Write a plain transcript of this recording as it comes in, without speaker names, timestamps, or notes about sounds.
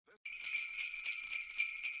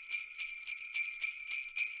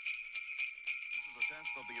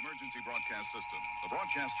of the Emergency Broadcast System. The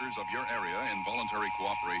broadcasters of your area, in voluntary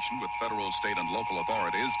cooperation with federal, state, and local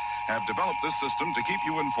authorities, have developed this system to keep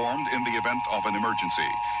you informed in the event of an emergency.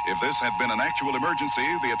 If this had been an actual emergency,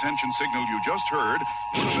 the attention signal you just heard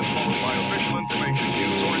would have been followed by official information,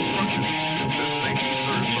 news, or instructions. This station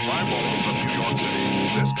serves the five boroughs of New York City.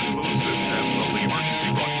 This concludes this test of the Emergency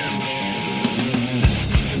Broadcast System.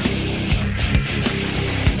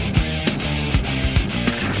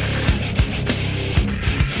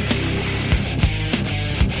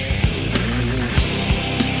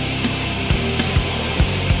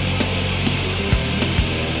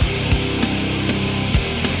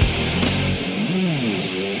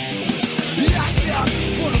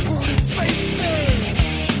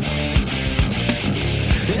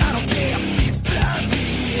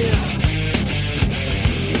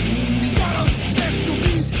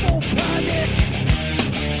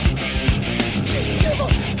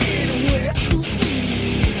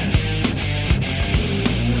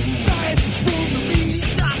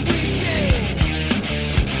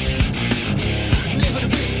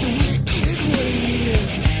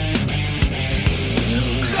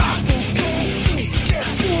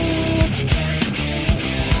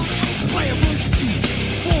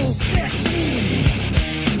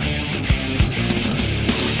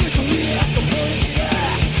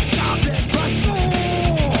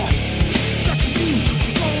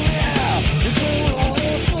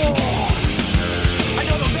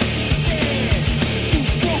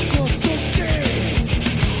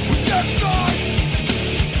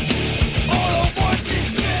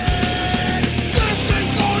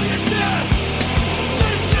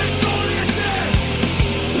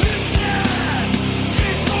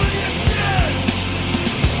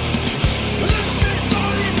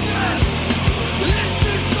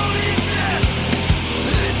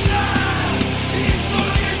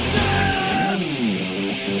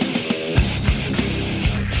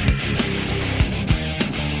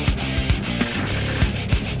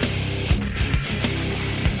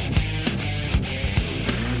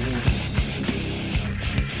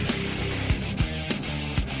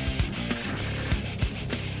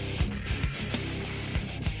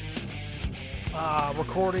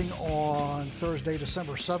 Recording on Thursday,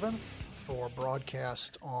 December 7th for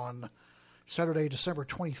broadcast on Saturday, December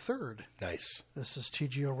 23rd. Nice. This is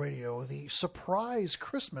TGO Radio, the surprise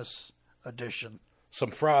Christmas edition.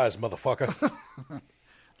 Some fries, motherfucker.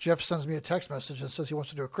 Jeff sends me a text message that says he wants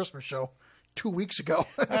to do a Christmas show 2 weeks ago.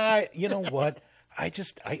 You know what? I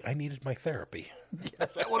needed my therapy. Yeah,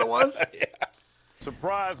 is that what it was? Yeah.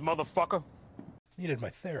 Surprise, motherfucker. Needed my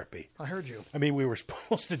therapy. I heard you. I mean, we were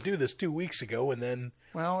supposed to do this 2 weeks ago, and then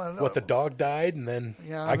the dog died, and then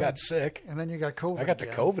I got sick. And then you got COVID. I got the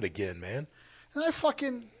COVID again, man. And I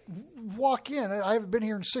fucking walk in. I haven't been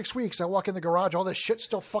here in 6 weeks. I walk in the garage. All this shit's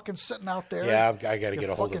still fucking sitting out there. Yeah, I got to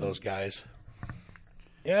get a hold of those guys.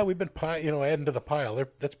 Yeah, we've been adding to the pile.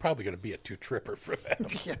 That's probably going to be a two-tripper for them.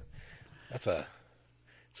 Yeah. It's a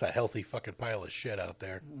healthy fucking pile of shit out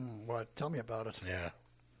there. What? Tell me about it. Yeah.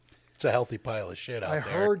 It's a healthy pile of shit out there. I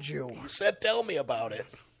heard you. You said tell me about it.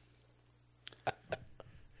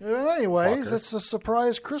 Anyways, Fucker. It's a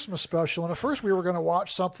surprise Christmas special. And at first we were going to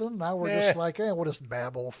watch something. Now we're just like, we'll just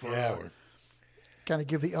babble for kind of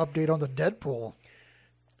give the update on the Deadpool,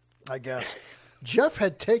 I guess. Jeff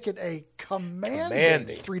had taken a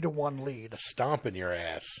commanding 3-1 lead. Stomping your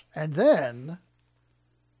ass. And then,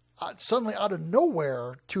 suddenly out of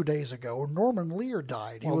nowhere 2 days ago, Norman Lear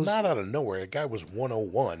died. Not out of nowhere. The guy was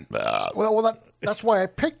 101. That's why I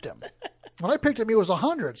picked him. When I picked him, he was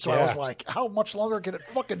 100. So I was like, how much longer can it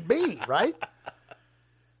fucking be, right?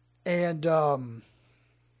 And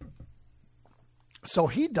so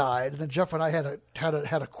he died. And then Jeff and I had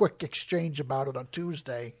a quick exchange about it on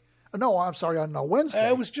Tuesday. No, I'm sorry, on Wednesday.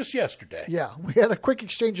 It was just yesterday. Yeah, we had a quick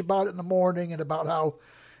exchange about it in the morning and about how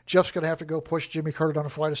Jeff's going to have to go push Jimmy Carter down a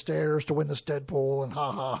flight of stairs to win this Deadpool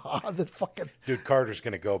and Then fucking... Dude, Carter's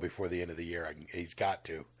going to go before the end of the year. He's got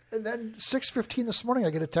to. And then 6:15 this morning, I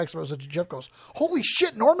get a text message. Jeff goes, "Holy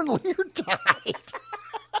shit, Norman Lear died!"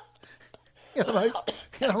 and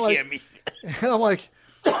I'm like,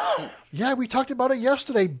 yeah, we talked about it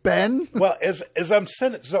yesterday, Ben. Well, as I'm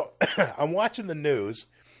sending, so I'm watching the news,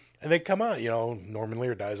 and they come out. Norman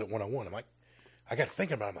Lear dies at 101. I'm like, I got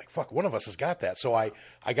thinking about it. I'm like, fuck, one of us has got that. So I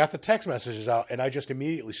got the text messages out, and I just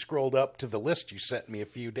immediately scrolled up to the list you sent me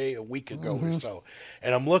a week ago or so,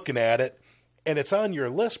 and I'm looking at it. And it's on your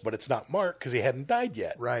list, but it's not marked because he hadn't died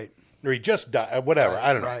yet. Right. Or he just died, whatever.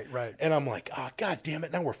 I don't know. Right. And I'm like, God damn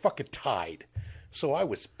it, now we're fucking tied. So I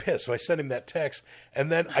was pissed. So I sent him that text,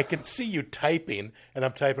 and then I can see you typing, and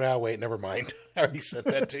I'm typing, oh, wait, never mind. I already sent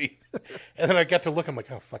that to you. And then I got to look, I'm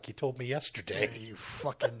like, oh, fuck, you told me yesterday. You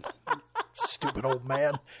fucking stupid old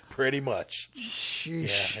man. Pretty much.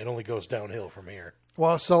 Sheesh. Yeah, it only goes downhill from here.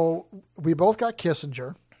 Well, so we both got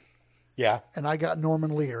Kissinger, Yeah. and I got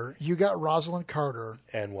Norman Lear. You got Rosalind Carter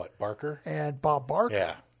And what, Barker? and Bob Barker.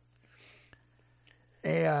 Yeah.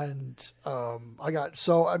 And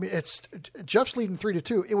it's Jeff's leading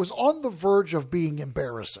 3-2. It was on the verge of being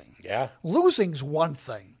embarrassing. Yeah. Losing's one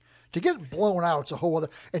thing. To get blown out, it's a whole other.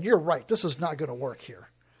 And you're right. This is not going to work here.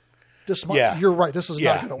 You're right. This is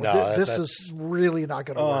not going to work. No, this is really not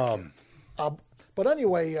going to work. But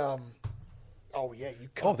anyway, oh yeah, you.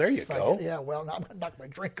 Oh, there you go. Yeah. Well, now I'm going to knock my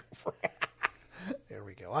drink over. There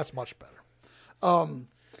we go. That's much better.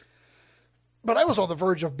 But I was on the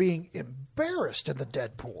verge of being embarrassed in the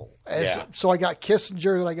Deadpool. So I got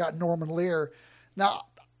Kissinger, and I got Norman Lear. Now,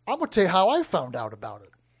 I'm going to tell you how I found out about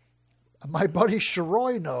it. My buddy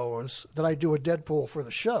Sharoy knows that I do a Deadpool for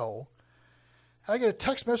the show. And I get a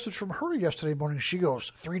text message from her yesterday morning. She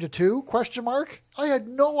goes, 3-2? ? I had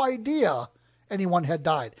no idea anyone had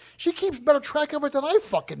died. She keeps better track of it than I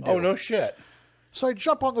fucking do. Oh, no shit. So I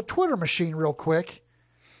jump on the Twitter machine real quick.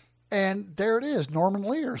 And there it is, Norman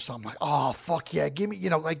Lear. So I'm like, oh, fuck yeah. Give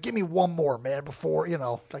me one more, man, before,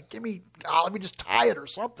 let me just tie it or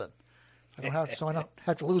something. I don't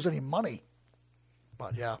have to lose any money.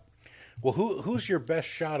 But yeah. Well, who's your best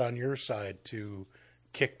shot on your side to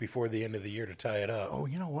kick before the end of the year to tie it up? Oh,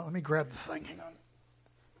 you know what? Let me grab the thing. Hang on.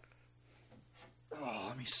 Oh,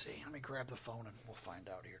 let me see. Let me grab the phone and we'll find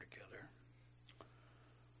out here together.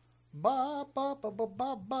 Ba ba ba ba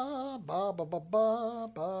ba ba ba ba ba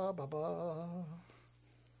ba ba ba.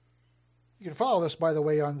 You can follow this, by the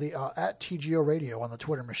way, on the at TGO Radio on the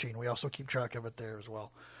Twitter machine. We also keep track of it there as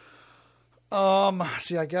well.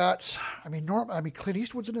 See, Clint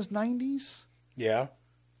Eastwood's in his 90s. Yeah.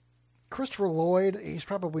 Christopher Lloyd, he's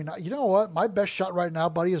probably not. You know what? My best shot right now,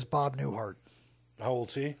 buddy, is Bob Newhart. How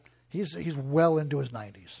old's he? He's well into his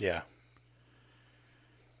 90s. Yeah.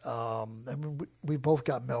 We both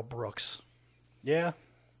got Mel Brooks. Yeah.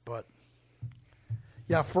 But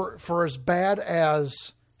yeah, for as bad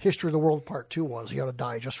as History of the World Part 2 was, he ought to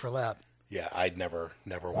die just for that. Yeah, I'd never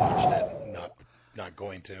watched it. Not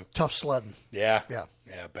going to. Tough sledding. Yeah. Yeah.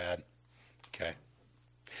 Yeah, bad. Okay.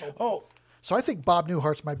 Oh. So I think Bob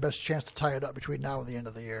Newhart's my best chance to tie it up between now and the end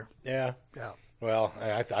of the year. Yeah. Yeah. Well,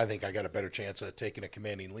 I think I got a better chance of taking a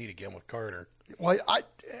commanding lead again with Carter. Well, I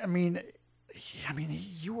mean,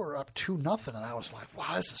 you were up 2-0, and I was like,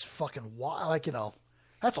 wow, this is fucking wild. Like,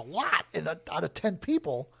 that's a lot. And out of 10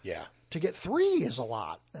 people, yeah, to get 3 is a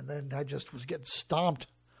lot. And then I just was getting stomped.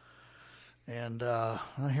 And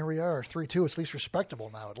here we are, 3-2. It's at least respectable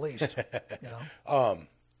now, at least.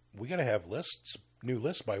 We got to have new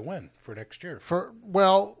lists by when for next year?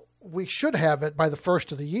 We should have it by the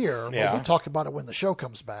first of the year. Yeah. We'll talk about it when the show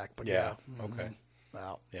comes back. But yeah. Mm-hmm. Okay.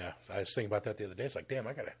 Wow. Yeah, I was thinking about that the other day. It's like, damn,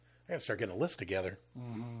 I gotta start getting a list together.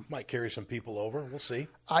 Mm-hmm. Might carry some people over. We'll see.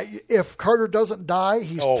 If Carter doesn't die,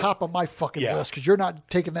 he's top of my fucking list because you're not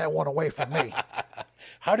taking that one away from me.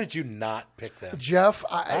 How did you not pick them, Jeff?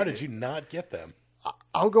 How did you not get them?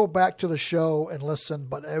 I'll go back to the show and listen,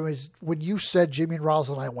 but it was when you said Jimmy and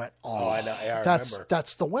Rosalind, I went, I know. I remember. That's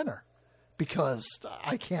that's the winner because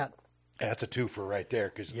I can't. That's a twofer right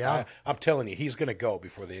there. Because yeah. I'm telling you, he's going to go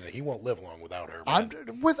before the end. He won't live long without her.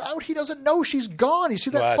 He doesn't know she's gone. You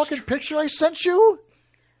see that fucking picture I sent you?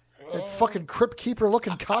 That fucking crypt keeper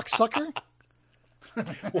looking cocksucker.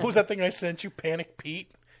 What was that thing I sent you? Panic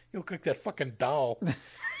Pete? You look like that fucking doll.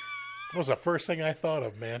 That was the first thing I thought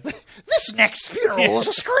of, man. This next funeral is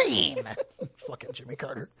a scream. It's fucking Jimmy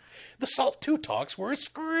Carter. The Salt 2 talks were a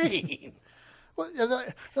scream. Well,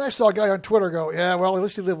 then I saw a guy on Twitter go, yeah, well, at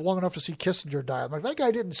least he lived long enough to see Kissinger die. I'm like, that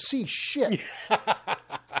guy didn't see shit.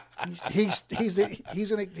 He's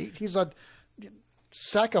a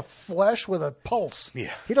sack of flesh with a pulse.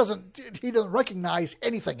 Yeah. He doesn't recognize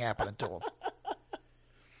anything happening to him.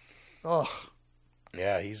 Ugh.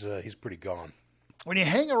 Yeah, he's pretty gone. When you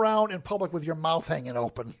hang around in public with your mouth hanging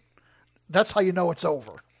open, that's how you know it's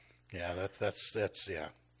over. Yeah, that's yeah.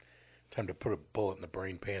 Time to put a bullet in the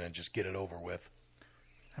brain pan and just get it over with.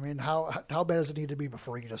 I mean, how bad does it need to be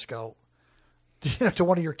before you just go to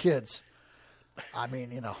one of your kids? I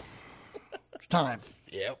mean, it's time.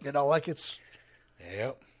 Yep.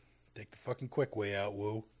 Yep. Take the fucking quick way out,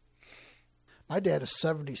 woo. My dad is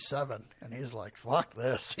 77, and he's like, fuck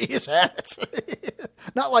this. He's had it.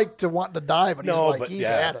 Not like to want to die, but he's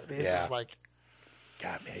had it. He's just like...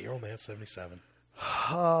 God, man, your old man's 77.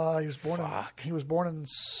 He was born in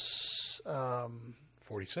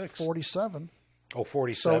 46. 47. Oh,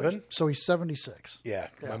 47? So he's 76. Yeah,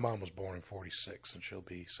 my mom was born in 46, and she'll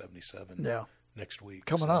be 77 Yeah. next week.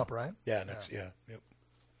 Coming up, right? Yeah, yep.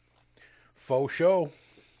 Faux show.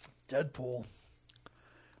 Deadpool.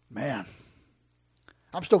 Man.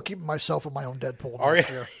 I'm still keeping myself in my own Deadpool Are next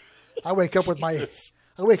you? year. I wake up with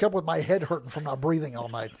my head hurting from not breathing all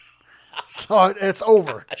night. So it's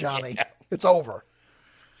over, Johnny. Yeah. It's over.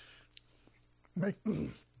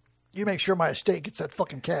 You make sure my estate gets that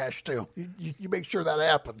fucking cash too. You make sure that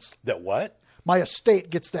happens. That what? My estate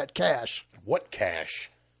gets that cash. What cash?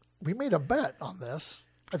 We made a bet on this.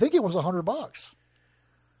 I think it was $100.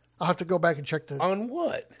 I'll have to go back and check On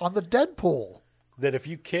what? on the Deadpool. That if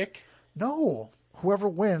you kick? No, whoever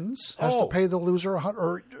wins has to pay the loser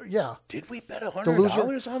 $100. Did we bet The loser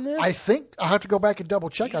 $100 on this? I think I have to go back and double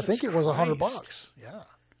check. Jesus I think it was $100. Christ. Yeah.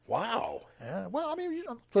 Wow. Yeah. Well, I mean,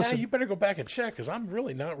 Listen, listen. you better go back and check because I'm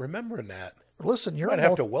really not remembering that. Listen, I'd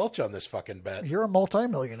have to welch on this fucking bet. you're a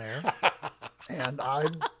multimillionaire, and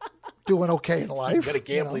I'm doing okay in life. You've got a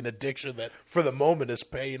gambling addiction that, for the moment, is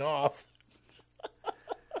paying off.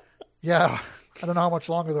 Yeah. I don't know how much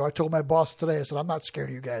longer, though. I told my boss today, I said, I'm not scared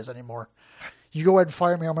of you guys anymore. You go ahead and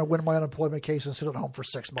fire me. I'm going to win my unemployment case and sit at home for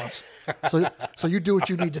 6 months. So you do what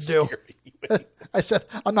you need to do. I said,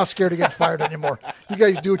 I'm not scared to get fired anymore. You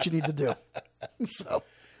guys do what you need to do. So,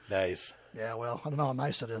 Nice. yeah, well, I don't know how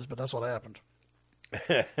nice it is, but that's what happened.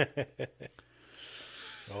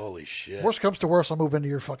 Holy shit. Worst comes to worst, I'll move into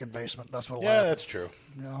your fucking basement. That's what'll happen. That's true.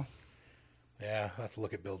 You know? Yeah, I'll have to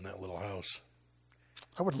look at building that little house.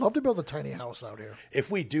 I would love to build a tiny house out here. If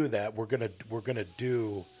we do that, we're gonna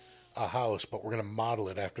do a house, but we're gonna model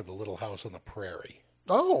it after the little house on the prairie.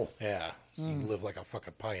 Oh, Yeah, so you live like a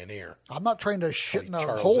fucking pioneer. I'm not trying to shit in a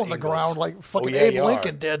Charles hole in the Ingalls. ground like fucking Oh, yeah, Abe you are.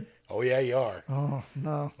 Lincoln did. Oh yeah, you are. Oh,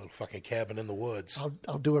 no. Little fucking cabin in the woods.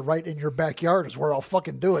 I'll do it right in your backyard is where I'll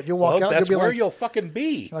fucking do it. You'll walk Well, out that's you'll be where like, you'll fucking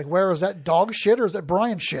be. like, where is that dog shit or is that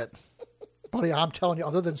Brian shit? Buddy, I'm telling you,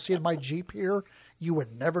 other than seeing my Jeep here, you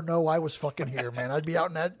would never know I was fucking here, man. I'd be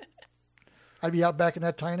out back in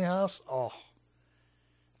that tiny house. Oh,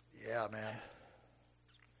 yeah, man.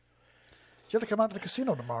 You have to come out to the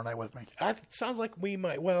casino tomorrow night with me. It sounds like we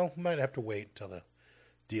might have to wait until the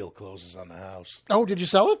deal closes on the house. Oh, did you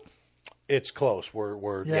sell it? It's close.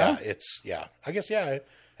 We're Yeah? I guess I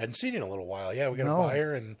hadn't seen you in a little while. Yeah, we got No. a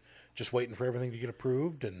buyer and just waiting for everything to get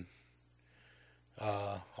approved and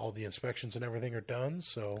all the inspections and everything are done.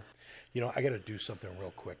 So, I got to do something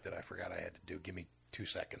real quick that I forgot I had to do. Give me 2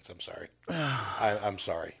 seconds. I'm sorry. I'm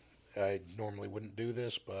sorry. I normally wouldn't do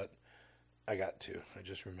this, but I got to. I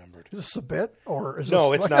just remembered. Is this a bit or is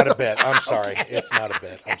No, this it's not a bit. I'm sorry. It's not a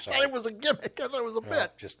bit. I'm I thought sorry. it was a gimmick. I thought it was a No,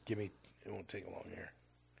 bit. just give me. It won't take long here.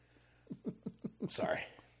 Sorry.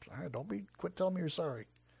 All right, quit telling me you're sorry.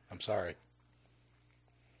 I'm sorry.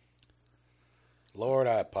 Lord,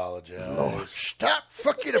 I apologize. Oh, stop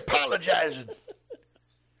fucking apologizing.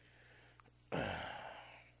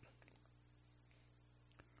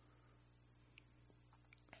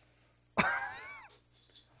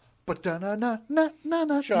 But na na na na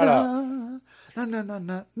na. Shut up. Na na na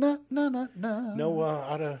na na na na na. No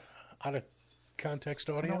out of context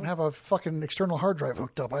I audio. don't have a fucking external hard drive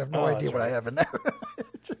hooked up. I have no Oh, idea that's what I right. have in there.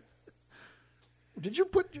 Did you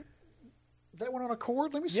put that one on a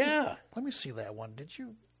cord? Let me see. Yeah. Let me see that one. Did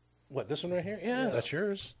you? What, this one right here? Yeah, that's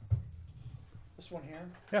yours. This one here?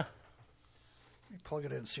 Yeah. Let me plug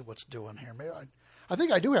it in and see what's doing here. Maybe I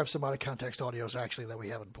think I do have some out of context audios actually that we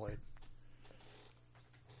haven't played.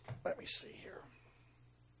 Let me see here.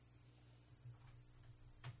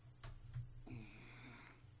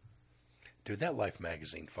 Dude, that Life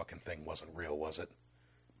magazine fucking thing wasn't real, was it?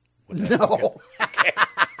 No.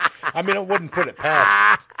 I mean, I wouldn't put it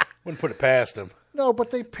past them. No, but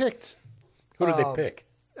they picked Who did they pick?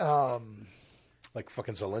 Like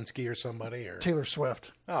fucking Zelensky or somebody? Or Taylor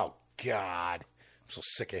Swift. Oh, God. I'm so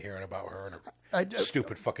sick of hearing about her and her I-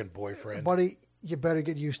 stupid fucking boyfriend. Buddy, you better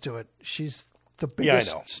get used to it. She's the Yeah, I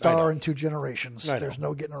biggest know. I star know. in 2 generations. I know. There's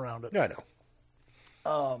no getting around it. Yeah, I know.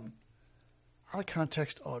 Out of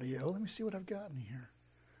context audio. Let me see what I've got in here.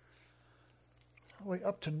 We're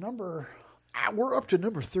up to number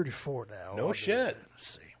 34 now. No shit. Let's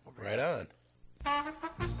see. Right on.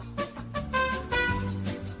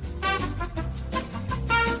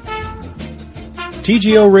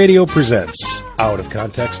 TGO Radio presents Out of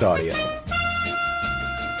Context Audio.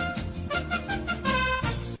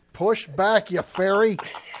 Push back, you fairy.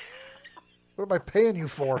 What am I paying you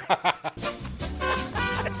for?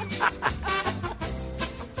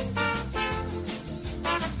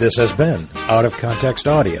 This has been Out of Context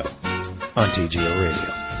Audio on TGO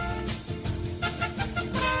Radio.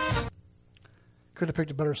 Could have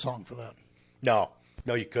picked a better song for that. No,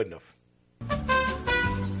 you couldn't have.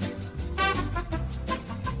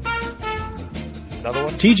 Another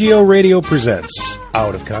one? TGO Radio presents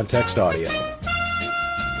Out of Context Audio.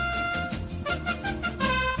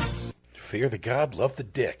 Fear the God, love the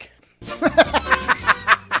dick. Fear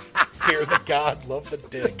the God, love the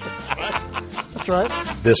dick. That's right.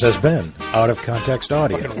 This has been Out of Context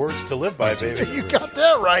Audio. Fucking words to live by, baby. You got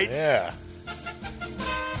that right. Yeah.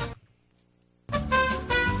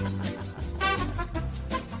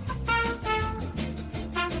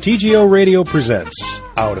 TGO Radio presents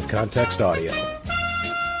Out of Context Audio.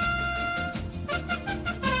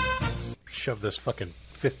 Shove this fucking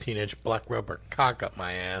 15-inch black rubber cock up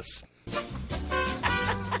my ass.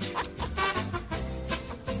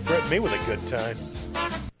 Threaten me with a good time.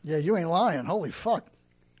 Yeah, you ain't lying. Holy fuck.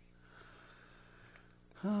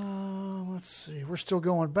 Let's see. We're still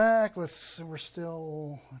going back. Let's see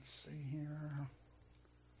here.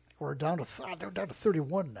 We're down to they're down to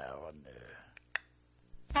 31 now.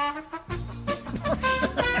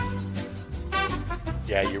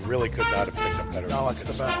 Yeah, you really could not have picked up better. No, it's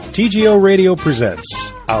the best. TGO Radio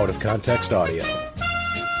presents Out of Context Audio.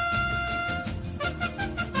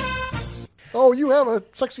 Oh, you have a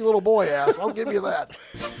sexy little boy ass. I'll give you that.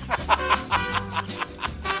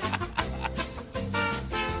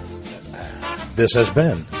 This has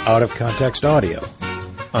been Out of Context Audio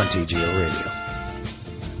on TGO Radio.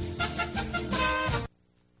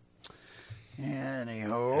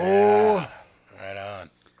 Anyhow. Yeah, right on.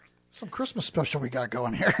 Some Christmas special we got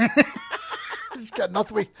going here. It's got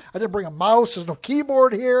nothing. I didn't bring a mouse. There's no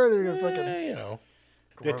keyboard here. You know.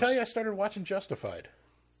 Did I tell you I started watching Justified?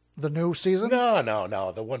 The new season?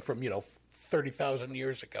 No. The one from, 30,000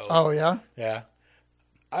 years ago. Oh, yeah? Yeah.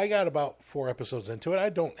 I got about 4 episodes into it. I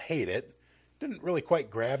don't hate it. Didn't really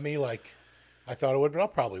quite grab me like I thought it would, but I'll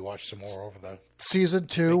probably watch some more over the Season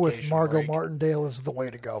 2 with vacation Margot break. Martindale is the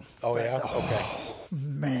way to go. Oh, yeah? Okay.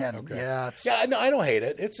 Man, Okay. yeah. It's, Yeah, no, I don't hate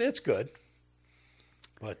it. It's good.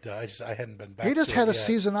 But I hadn't been back he just to had it a yet.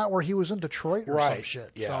 season out where he was in Detroit or some Right,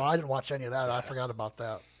 shit. yeah. So I didn't watch any of that. I forgot about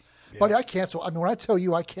that. But I canceled. I mean, when I tell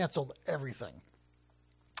you I canceled everything,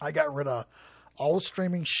 I got rid of all the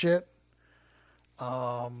streaming shit.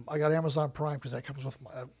 I got Amazon Prime because that comes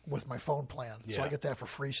with my phone plan, so I Yeah. get that for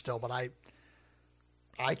free still. But I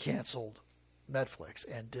canceled Netflix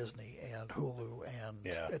and Disney and Hulu and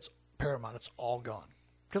it's Paramount. It's all gone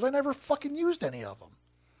because I never fucking used any of them.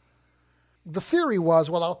 The theory was,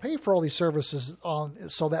 well, I'll pay for all these services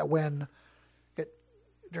so that when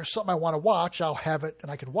there's something I want to watch, I'll have it and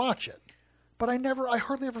I can watch it. But I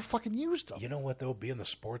hardly ever fucking used them. You know what, though? Being the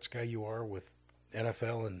sports guy you are with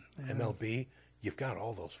NFL and MLB, you've got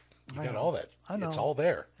all those. You got all that. I know. It's all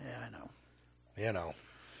there. Yeah, I know.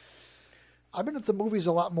 I've been at the movies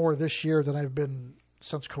a lot more this year than I've been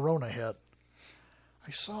since Corona hit.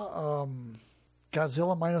 I saw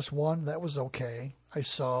Godzilla -1. That was okay. I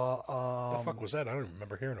saw... the fuck was that? I don't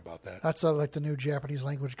remember hearing about that. That's like the new Japanese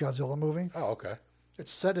language Godzilla movie. Oh, okay.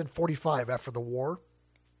 It's set in 45 after the war.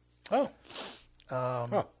 Oh.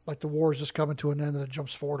 Like the war is just coming to an end and it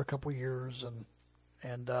jumps forward a couple years. And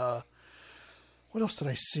what else did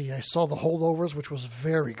I see? I saw The Holdovers, which was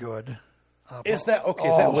very good. Is that okay?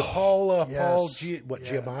 Is that with Paul yes.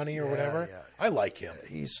 Giamatti or Yeah, whatever? yeah. I like him.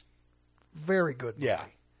 He's very good movie. Yeah.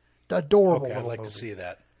 Adorable Okay, I'd little like movie. to see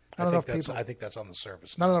that. Not enough people. I think that's on the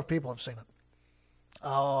surface. Not enough people have seen it.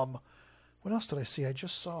 What else did I see? I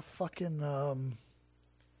just saw fucking...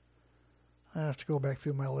 I have to go back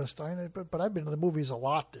through my list. But I've been to the movies a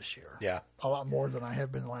lot this year. Yeah. A lot more than I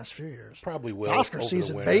have been the last few years. Probably will. It's Oscar over the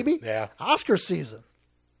season, winter. baby. Yeah. Oscar season.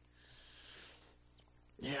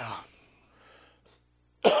 Yeah.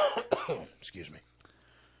 Excuse me.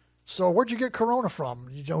 So where'd you get Corona from?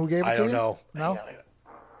 You know who gave it I to you? don't know.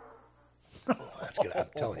 No? That's good. I'm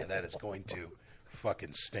telling you, that is going to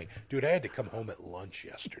fucking stink. Dude, I had to come home at lunch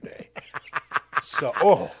yesterday.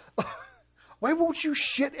 Why won't you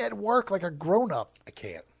shit at work like a grown-up? I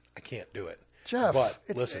can't do it. Jeff, But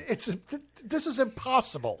listen. this is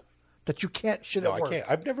impossible that you can't shit No, at work. I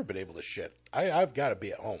can't. I've never been able to shit. I've got to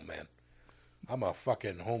be at home, man. I'm a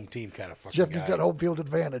fucking home team kind of fucking Jeff guy. needs that home field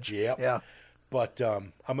advantage. Yep. Yeah. But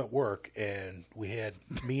I'm at work, and we had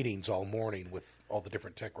meetings all morning with all the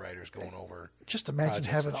different tech writers going over. Just imagine projects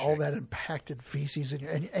having and all shit. that impacted feces in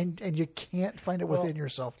your and you can't find it Well, within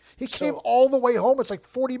yourself. He so- came all the way home. It's like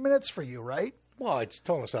 40 minutes for you, right? Well, I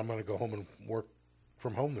told us I'm going to go home and work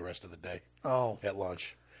from home the rest of the day. Oh. At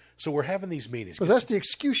lunch. So we're having these meetings. But that's the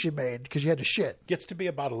excuse you made because you had to shit. Gets to be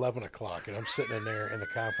about 11 o'clock, and I'm sitting in there in the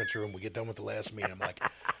conference room. We get done with the last meeting. I'm like,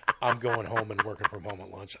 I'm going home and working from home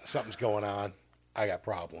at lunch. Something's going on. I got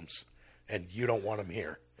problems. and you don't want them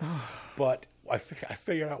here. But I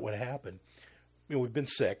figured out what happened. You know, we've been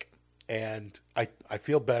sick, and I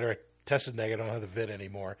feel better. I tested negative. I don't have the vid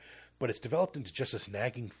anymore. But it's developed into just this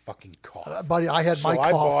nagging fucking cough. Buddy, I had my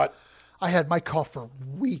cough. I had my cough for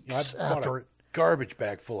weeks I bought after a it. garbage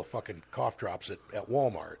bag full of fucking cough drops at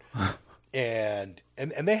Walmart. and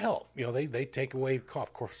they help. You know, they take away cough.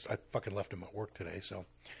 Of course, I fucking left them at work today, so.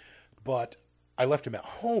 But I left them at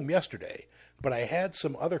home yesterday. But I had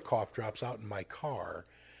some other cough drops out in my car,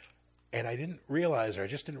 and I didn't realize, or I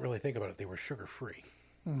just didn't really think about it, they were sugar-free.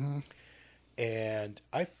 Mm-hmm. And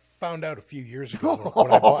I found out a few years ago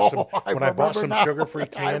when I bought some sugar-free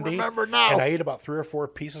candy, I remember now. and I ate about 3 or 4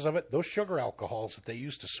 pieces of it. Those sugar alcohols that they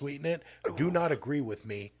used to sweeten it do not agree with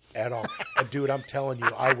me at all. And dude, I'm telling you,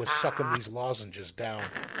 I was sucking these lozenges down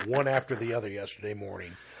one after the other yesterday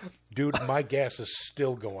morning. Dude, my gas is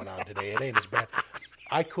still going on today. It ain't as bad.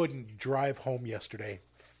 I couldn't drive home yesterday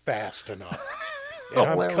fast enough. And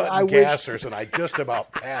I'm cutting gassers, and I just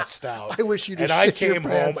about passed out. I wish you'd have And I shit your came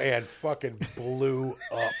home pants. and fucking blew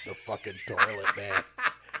up the fucking toilet, man.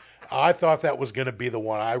 I thought that was going to be the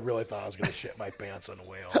one. I really thought I was going to shit my pants on the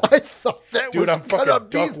way home. I thought that Dude, was I'm fucking gonna be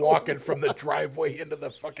duck the- walking from the driveway into the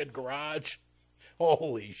fucking garage.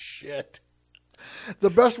 Holy shit. The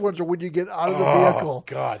best ones are when you get out of the Oh, vehicle.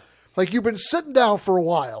 God. Like you've been sitting down for a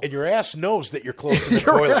while. And your ass knows that you're close to the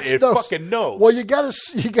Your toilet. ass It knows. fucking knows. Well, you gotta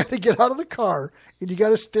get out of the car and you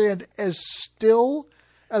gotta stand as still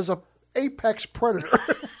as a apex predator,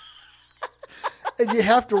 and you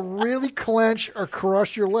have to really clench or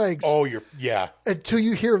cross your legs Oh, yeah. until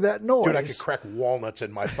you hear that noise. Dude, I could crack walnuts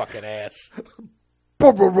in my fucking ass.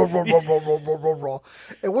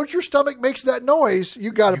 And once your stomach makes that noise,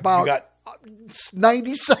 you got about got-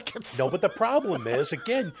 90 seconds. No, but the problem is,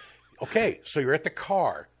 again, okay, so you're at the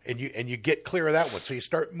car and you get clear of that one. So you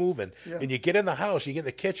start moving and you get in the house, you get in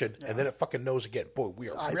the kitchen, and then it fucking knows again. Boy, we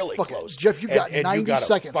are really fucking- close. Jeff, you got And 90 gotta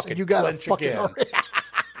seconds, fucking and you got to clench fucking again. hurry.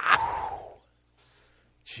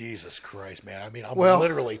 Jesus Christ, man. I mean, I'm Well-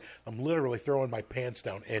 literally throwing my pants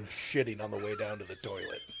down and shitting on the way down to the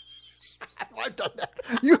toilet. I've done that.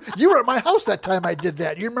 You were at my house that time I did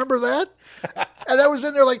that. You remember that? And I was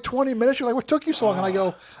in there like 20 minutes. You're like, what took you so long? And I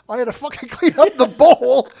go, I had to fucking clean up the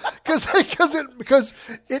bowl because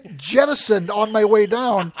it jettisoned on my way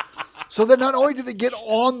down. So then not only did it get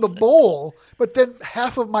on the bowl, but then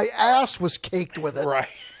half of my ass was caked with it. Right.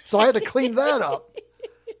 So I had to clean that up.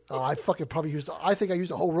 I fucking probably I think I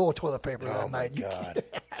used a whole roll of toilet paper that Oh, my night. God.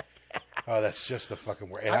 Oh, that's just the fucking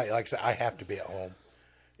worst. And like I said, I have to be at home.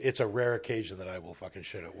 It's a rare occasion that I will fucking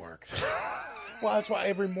shit at work. Well, that's why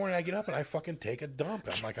every morning I get up and I fucking take a dump.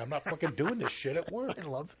 I'm like, I'm not fucking doing this shit at work.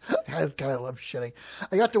 I kind of love shitting.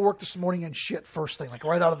 I got to work this morning and shit first thing, like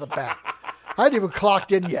right out of the bat. I hadn't even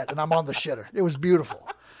clocked in yet, and I'm on the shitter. It was beautiful.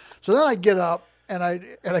 So then I get up and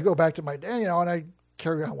I go back to my day, and I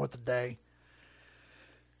carry on with the day.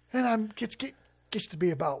 And gets to be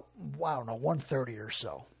about 1:30 or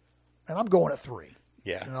so, and I'm going at 3.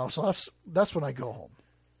 Yeah. So that's when I go home.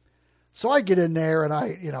 So I get in there and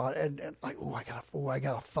and like, I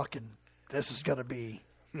gotta fucking, this is gonna be,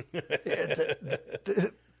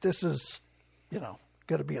 this is,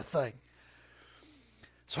 gonna be a thing.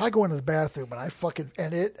 So I go into the bathroom and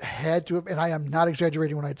and it had to have, and I am not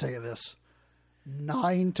exaggerating when I tell you this,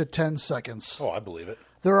 9 to 10 seconds. Oh, I believe it.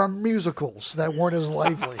 There are musicals that weren't as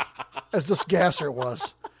lively as this gasser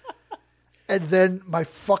was. And then my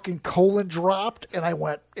fucking colon dropped, and I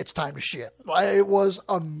went, it's time to shit. I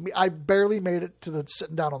barely made it to the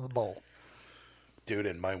sitting down on the bowl. Dude,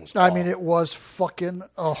 and mine was It was fucking,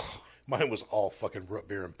 Mine was all fucking root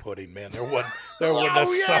beer and pudding, man. There wasn't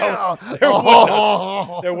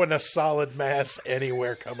a solid mass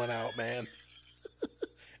anywhere coming out, man.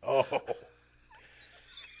 Oh.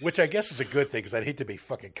 Which I guess is a good thing, because I'd hate to be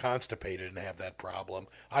fucking constipated and have that problem.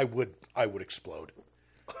 I would explode.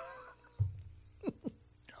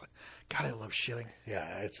 God, I love shitting.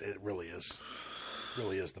 Yeah, it really is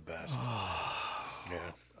the best. Yeah.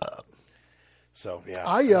 So yeah,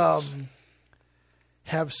 I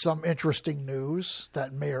have some interesting news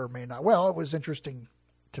that may or may not. Well, it was interesting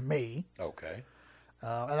to me, okay.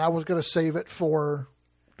 and I was going to save it for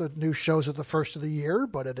the new shows at the first of the year,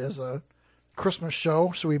 but it is a Christmas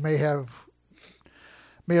show, so we may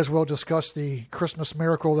as well discuss the Christmas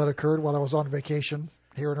miracle that occurred while I was on vacation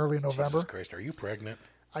here in early November. Jesus Christ, are you pregnant?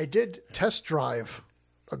 I did test drive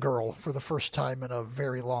a girl for the first time in a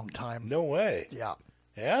very long time. No way. Yeah.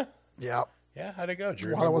 Yeah? Yeah. Yeah, how'd it go? Do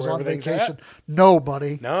you While I remember was where on everything's vacation. at? No,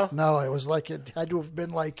 buddy. No? No, it was like, it had to have been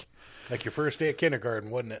like, Like your first day at kindergarten,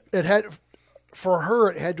 wasn't it? it had, for her,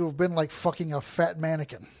 it had to have been like fucking a fat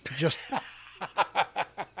mannequin. Just,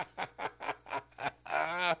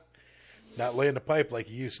 Not laying the pipe like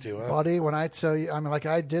you used to, huh? Buddy, when I tell you,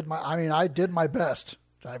 I did my best.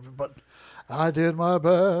 I did my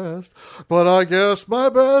best, but I guess my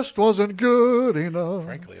best wasn't good enough.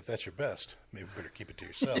 Frankly, if that's your best, maybe better keep it to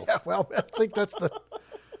yourself. Yeah, well, I think that's the...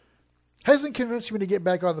 Hasn't convinced me to get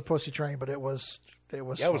back on the pussy train, but it was Yeah,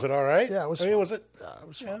 fun. was it all right? Yeah, it was I mean, fun. was it? Yeah, it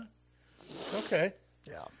was fun. Okay.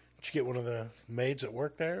 Yeah. Did you get one of the maids at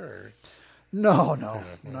work there? Or? No.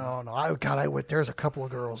 There's a couple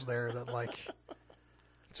of girls there that like...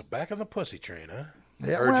 So back on the pussy train, huh?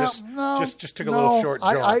 Yeah, or well, just no, took a little short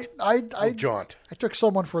jaunt. I jaunt. I took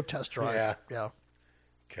someone for a test drive. Yeah. Yeah.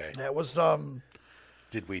 Okay. That was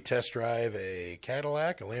Did we test drive a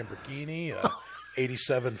Cadillac, a Lamborghini, a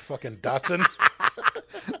 87 fucking Datsun?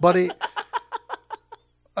 buddy.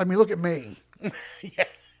 I mean, look at me. Yeah.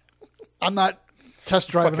 I'm not test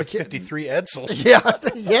driving Fucking a kid. 53 Edsel. Yeah.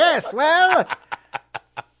 Yes. Well.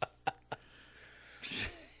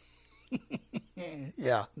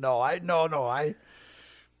 Yeah. No.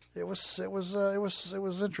 It was something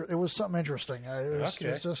interesting.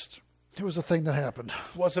 It was a thing that happened.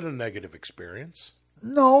 Was it a negative experience?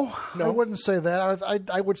 No, I wouldn't say that.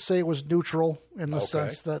 I would say it was neutral in the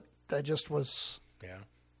sense that I just was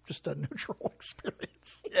just a neutral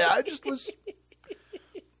experience. Yeah, I just was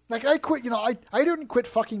like I quit. I didn't quit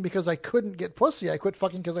fucking because I couldn't get pussy. I quit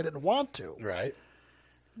fucking because I didn't want to. Right.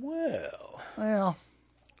 Well. Yeah.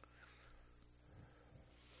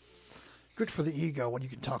 Good for the ego when you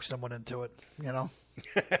can talk someone into it.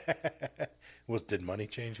 Did money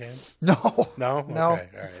change hands? No. Okay. All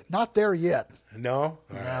right. Not there yet. No. All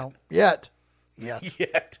No. Yet.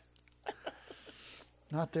 Yet.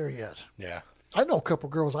 Not there yet. Yeah. I know a couple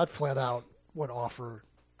girls I'd flat out would offer,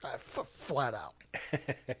 flat out.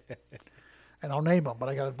 And I'll name them, but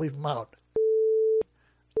I got to leave them out.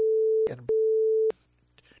 And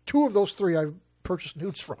two of those three I've purchased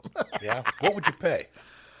nudes from. Yeah. What would you pay?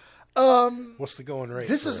 What's the going rate?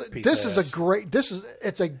 It's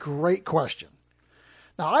a great question.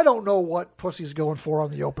 Now I don't know what pussy's going for on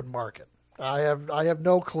the open market. I have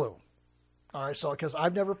no clue. All right, so because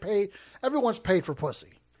I've never paid. Everyone's paid for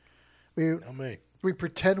pussy. We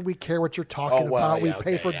pretend we care what you're talking about. We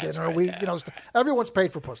pay for dinner. Right, everyone's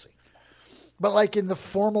paid for pussy. But like in the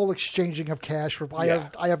formal exchanging of cash for, I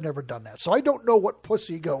have never done that. So I don't know what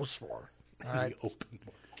pussy goes for. All right. The open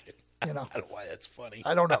market. I don't know why that's funny.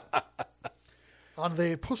 I don't know. On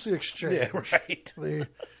the pussy exchange, Yeah, right. The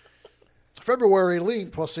February lean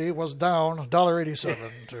pussy was down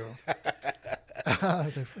 $1.87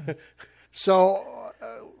 to. So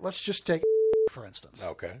let's just take for instance.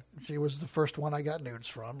 Okay. She was the first one I got nudes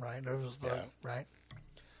from, right? It was right.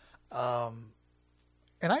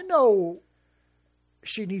 And I know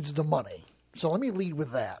she needs the money, so let me lead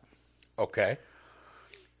with that. Okay.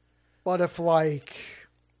 But if let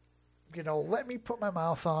me put my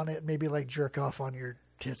mouth on it, maybe like jerk off on your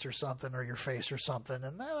tits or something, or your face or something,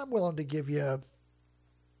 and then I'm willing to give you,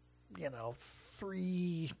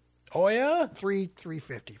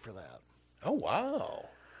 $350 for that. Oh wow.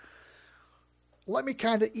 Let me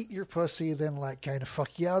kind of eat your pussy, then like kind of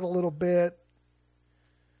fuck you out a little bit.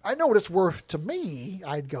 I know what it's worth to me.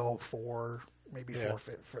 I'd go for maybe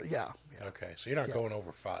 $450. Yeah. Okay, so you're not going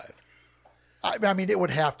over $5. I mean, it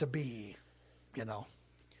would have to be,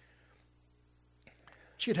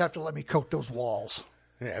 she'd have to let me coat those walls.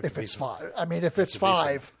 Yeah, if it's $5. I mean, if it's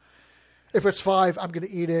 $5, I'm going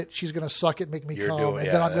to eat it. She's going to suck it, make me come, and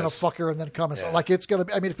then I'm going to fuck her and then come. And like it's going to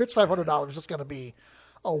be. I mean, if it's $500, it's going to be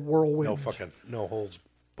a whirlwind. No holds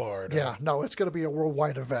barred. Yeah, no, it's going to be a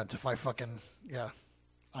worldwide event. If I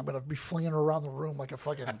I'm going to be flinging her around the room like a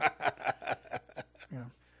fucking.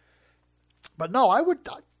 But no, I would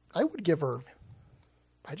give her.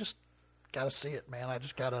 I just got to see it, man. I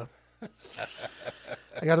just got to.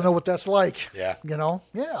 I got to know what that's like. Yeah.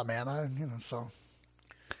 Yeah, man. So. All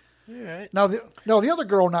right. Now the other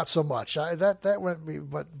girl, not so much. That went me,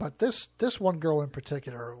 but this one girl in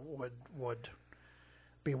particular would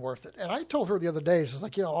be worth it. And I told her the other day, it's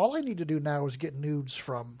like, all I need to do now is get nudes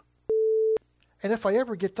from. And if I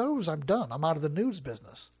ever get those, I'm done. I'm out of the nudes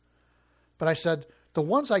business. But I said, the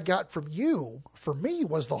ones I got from you, for me,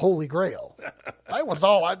 was the Holy Grail.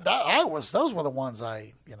 Those were the ones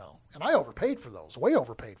and I overpaid for those, way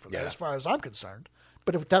overpaid for those, as far as I'm concerned.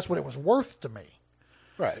 But that's what it was worth to me.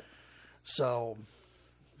 Right. So,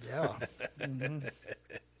 yeah. Mm-hmm.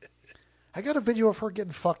 I got a video of her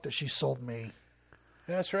getting fucked that she sold me.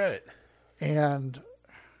 That's right. And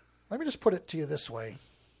let me just put it to you this way.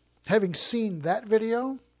 Having seen that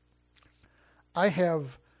video, I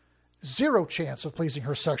have zero chance of pleasing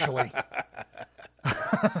her sexually.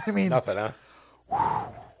 I mean, nothing, huh?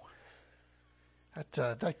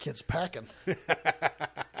 That kid's packing.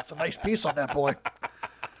 It's a nice piece on that boy.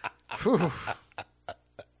 Whew.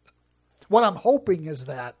 What I'm hoping is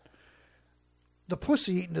that the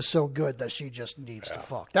pussy eating is so good that she just needs to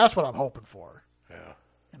fuck. That's what I'm hoping for. Yeah.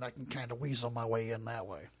 And I can kind of weasel my way in that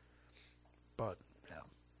way. But, yeah.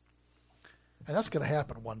 And that's going to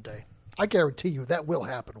happen one day. I guarantee you that will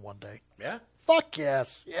happen one day. Yeah? Fuck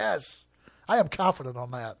yes. Yes. I am confident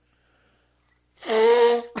on that.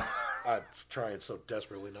 I'm trying so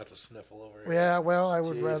desperately not to sniffle over here. Yeah, well, I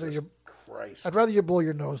would Jesus rather you. Christ. I'd rather you blow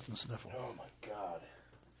your nose than sniffle. Oh my God.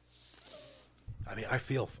 I mean, I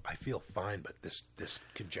feel fine, but this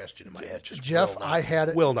congestion in my head just Jeff, will not, I had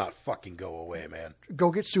it. will not fucking go away, man.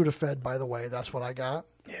 Go get Sudafed, by the way. That's what I got.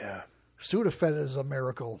 Yeah. Sudafed is a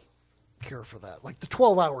miracle cure for that. Like the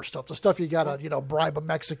 12-hour stuff, the stuff you got to, bribe a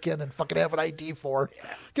Mexican and fucking have an ID for.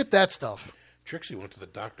 Yeah. Get that stuff. Trixie went to the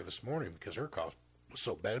doctor this morning because her cough was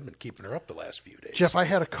so bad. It had been keeping her up the last few days. Jeff, I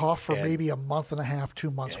had a cough for maybe a month and a half,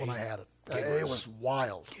 2 months when I had it. It was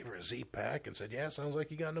wild. Gave her a Z-Pack and said, yeah, sounds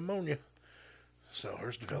like you got pneumonia. So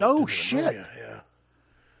hers developed No into shit. pneumonia. Yeah.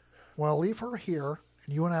 Well, leave her here,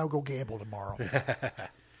 and you and I will go gamble tomorrow.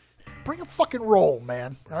 Bring a fucking roll,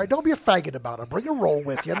 man. All right, don't be a faggot about it. Bring a roll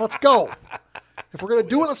with you, and let's go. If we're going to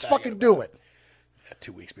do it, let's fucking do it.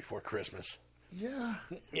 2 weeks before Christmas. Yeah.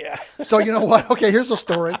 Yeah. So you know what? Okay, here's a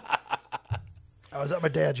story. I was at my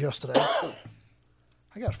dad's yesterday.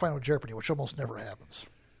 I got Final Jeopardy, which almost never happens.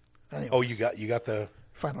 Anyways, Oh, you got the...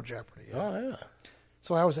 Final Jeopardy. Yeah. Oh, yeah.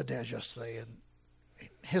 So I was at dad's yesterday, and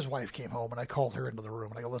his wife came home, and I called her into the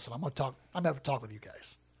room, and I go, listen, I'm having a talk with you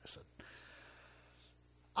guys. I said,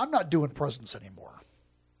 I'm not doing presents anymore.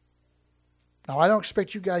 Now, I don't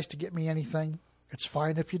expect you guys to get me anything. It's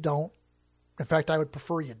fine if you don't. In fact, I would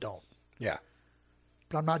prefer you don't. Yeah.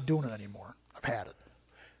 But I'm not doing it anymore. I've had it.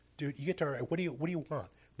 Dude, you get to... What do you want?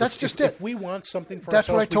 That's just it. If we want something for That's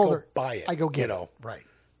ourselves, what I told we go her. buy it. I go get you it. know. Right.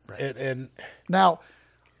 And Now,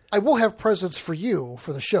 I will have presents for you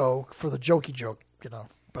for the show, for the jokey joke,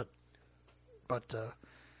 but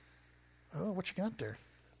what you got there?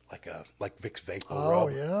 like Vicks Vapor Oh,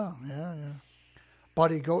 Rub. yeah.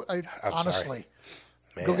 Buddy, honestly,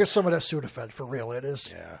 Man. go get some of that Sudafed for real. It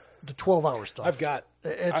is the 12-hour stuff. I've got.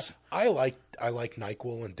 It's I like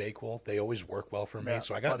NyQuil and Dayquil. They always work well for me. Yeah,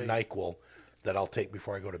 so I got buddy. NyQuil that I'll take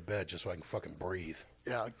before I go to bed just so I can fucking breathe.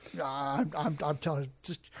 yeah. I'm telling you,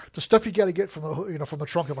 just the stuff you got to get from the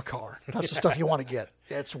trunk of a car. That's the stuff you want to get.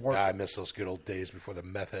 It's worth I it. miss those good old days before the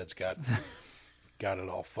meth heads got it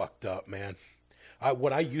all fucked up, man.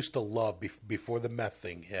 What I used to love before the meth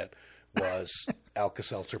thing hit was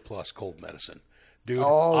Alka-Seltzer Plus cold medicine. Dude,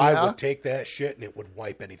 I would take that shit and it would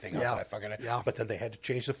wipe anything out that I fucking... Yeah. But then they had to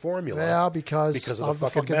change the formula. Yeah, because of the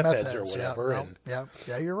fucking meth heads or whatever.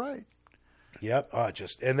 Yeah, you're right. Yep.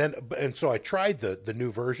 And so I tried the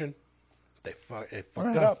new version. They fucked it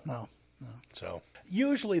up. No. So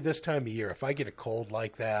usually this time of year, if I get a cold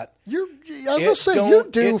like that, You're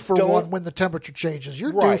due for one when the temperature changes.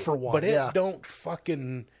 You're due for one. But it don't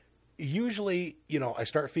fucking. Usually, I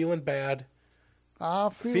start feeling bad.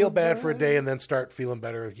 Feel bad for a day and then start feeling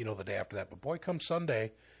better, the day after that. But boy, come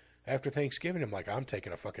Sunday after Thanksgiving, I'm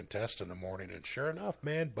taking a fucking test in the morning, and sure enough,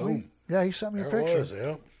 man, boom. Yeah, he sent me a There it picture. was,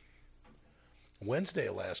 yeah. Wednesday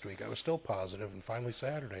of last week, I was still positive, and finally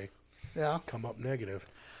Saturday, come up negative.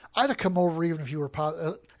 I'd have come over even if you were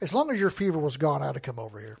positive. As long as your fever was gone, I'd have come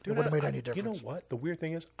over here. Dude, it wouldn't have made any difference. You know what? The weird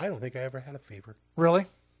thing is, I don't think I ever had a fever. Really?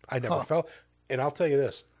 I never felt. And I'll tell you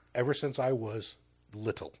this: ever since I was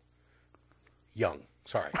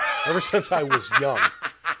ever since I was young,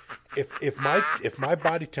 if my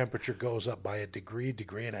body temperature goes up by a degree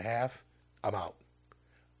and a half, I'm out.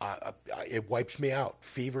 It wipes me out.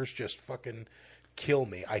 Fevers just fucking kill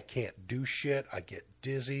me. I can't do shit. I get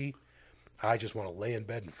dizzy. I just want to lay in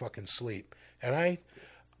bed and fucking sleep. And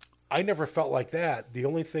I never felt like that. The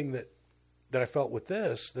only thing that I felt with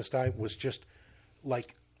this time was just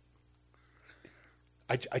like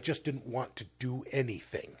I just didn't want to do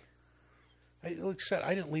anything. Like I said,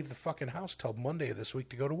 I didn't leave the fucking house till Monday of this week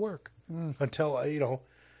to go to work until I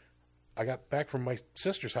got back from my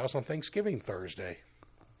sister's house on Thanksgiving Thursday.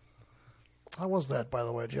 How was that, by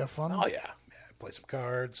the way? Did you have fun? Oh yeah, played some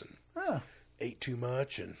cards and ate too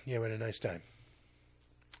much, and we had a nice time.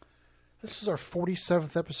 This is our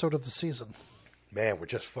 47th episode of the season. Man, we're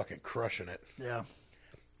just fucking crushing it. Yeah.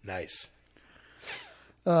 Nice.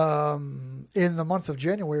 In the month of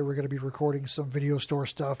January, we're going to be recording some video store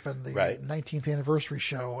stuff and the 19th anniversary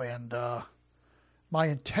show. And my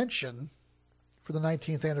intention for the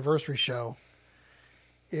 19th anniversary show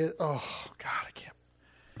is,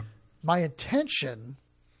 my intention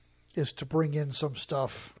is to bring in some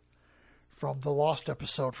stuff from the Lost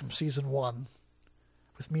episode from season 1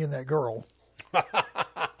 with me and that girl.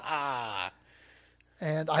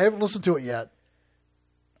 And I haven't listened to it yet.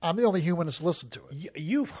 I'm the only human that's listened to it.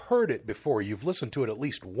 You've heard it before. You've listened to it at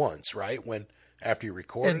least once, right? After you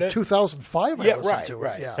recorded it? In 2005, I listened to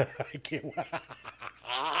it. Yeah. I can't...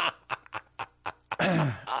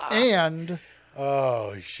 And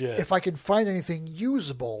oh, shit. if I can find anything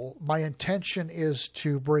usable, my intention is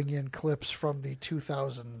to bring in clips from the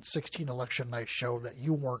 2016 election night show that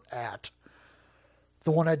you weren't at.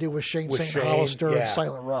 The one I did with Shane St. Hollister and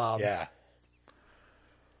Silent Rob. Yeah.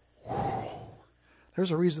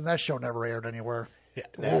 There's a reason that show never aired anywhere. Yeah,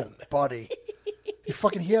 Oh, buddy.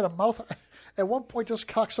 He had a mouth. At one point, this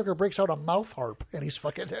cocksucker breaks out a mouth harp, and he's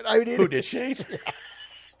fucking. Who did Shane?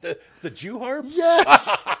 The Jew harp?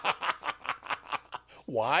 Yes.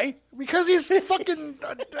 Why? Because he's fucking.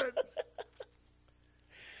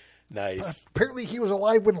 Nice. Apparently, he was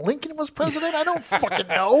alive when Lincoln was president. I don't fucking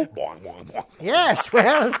know. Boing, boing, boing. Yes,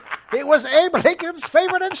 well, it was Abe Lincoln's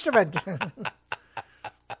favorite instrument.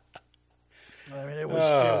 I mean, it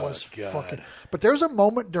was God. fucking. But there's a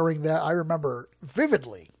moment during that I remember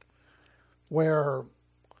vividly where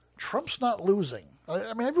Trump's not losing.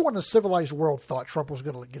 I mean, everyone in the civilized world thought Trump was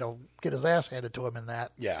going to, get his ass handed to him in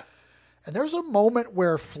that. Yeah. And there's a moment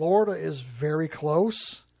where Florida is very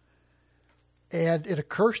close, and it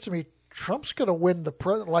occurs to me Trump's going to win the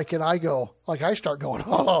president. And I start going,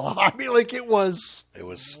 oh, I mean, it was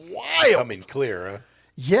wild. Coming clear, huh?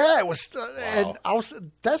 Yeah, it was, and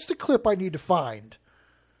that's the clip I need to find,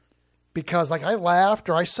 because I laughed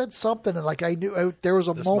or I said something and I knew there was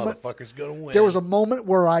a this moment. Motherfucker's gonna win. There was a moment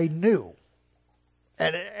where I knew,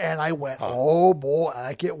 and I went, oh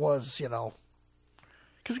boy, it was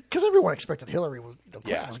because everyone expected Hillary was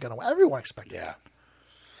Clinton was going to win. Everyone expected. Yeah.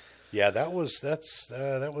 Yeah, that was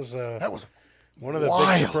one of the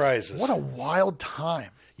wild. big surprises. What a wild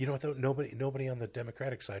time. You know what though? Nobody on the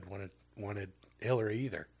Democratic side wanted Hillary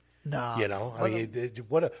either. No.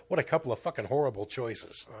 What a couple of fucking horrible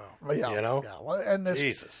choices. Yeah, Yeah. Well, and there's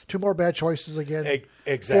Jesus. 2 more bad choices again.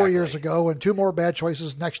 Exactly. 4 years ago, and 2 more bad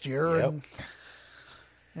choices next year. Yep.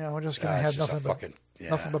 And we're just going to have nothing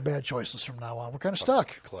but bad choices from now on. We're kind of stuck.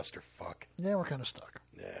 Clusterfuck. Yeah, we're kind of stuck.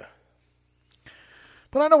 Yeah.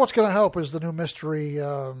 But I know what's going to help is the new mystery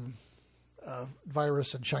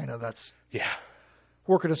virus in China that's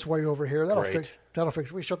working its way over here. That'll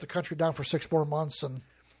fix. We shut the country down for 6 more months and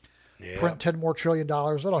print $10 more trillion.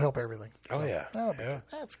 That'll help everything. Oh, yeah.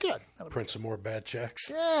 That's good. Print some more bad checks.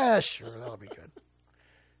 Yeah, sure. That'll be good.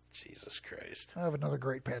 Jesus Christ. I have another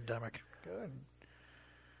great pandemic. Good.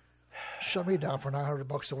 Shut me down for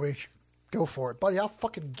 $900 a week. Go for it, buddy. I'll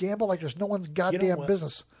fucking gamble like there's no one's goddamn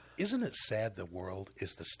business. Isn't it sad the world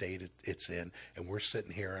is the state it's in, and we're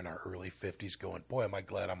sitting here in our early 50s going, boy, am I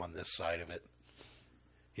glad I'm on this side of it.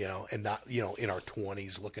 And not, in our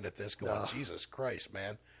 20s looking at this going, Jesus Christ,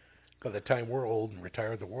 man. By the time we're old and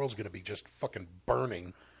retired, the world's going to be just fucking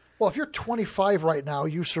burning. Well, if you're 25 right now,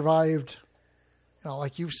 you survived,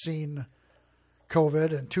 you've seen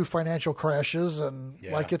COVID and 2 financial crashes, and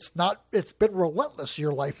it's been relentless.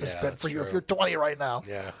 Your life has been for you. If you're 20 right now,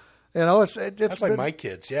 it's that's been, like my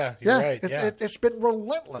kids. Yeah, you're right. It's been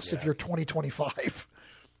relentless. If you're 25,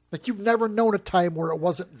 you've never known a time where it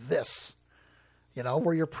wasn't this,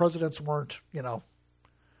 where your presidents weren't,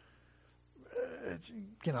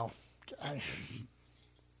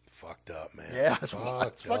 fucked up, man. Yeah, it's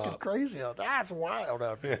fucking crazy. That's wild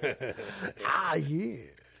out there.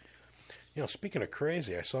 Speaking of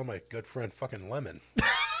crazy, I saw my good friend fucking Lemon.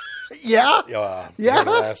 Yeah? Yeah.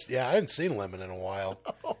 I hadn't seen Lemon in a while.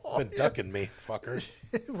 Been ducking me, fucker.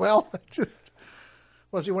 Well,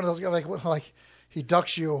 was he one of those guys like he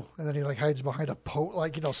ducks you and then he hides behind a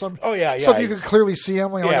some something you can clearly see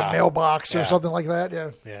him like a mailbox or something like that.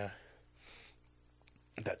 Yeah. Yeah.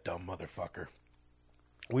 That dumb motherfucker.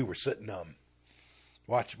 We were sitting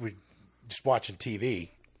just watching TV.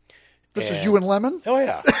 This is you and Lemon? Oh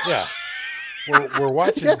yeah. Yeah. We're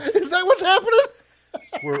watching. Yeah, is that what's happening?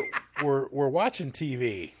 We're watching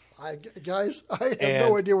TV. Guys, I have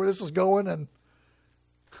no idea where this is going, and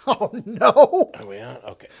oh no! Oh yeah,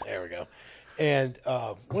 okay, there we go. And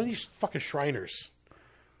one of these fucking Shriners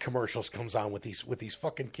commercials comes on with these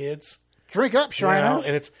fucking kids. Drink up, Shriners!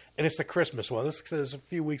 And it's the Christmas one. This is a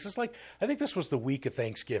few weeks. It's I think this was the week of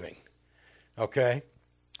Thanksgiving. Okay,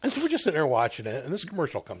 and so we're just sitting there watching it, and this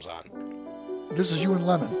commercial comes on. This is you and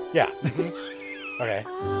Lemon. Yeah. Okay.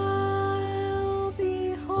 I'll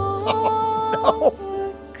be home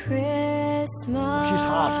for Christmas. She's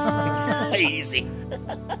hot. Easy.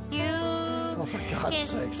 Oh, for God's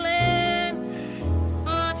sakes.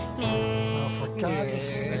 Oh, for God's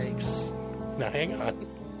sakes. Now, hang on.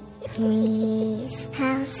 Please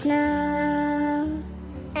have snow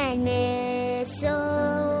and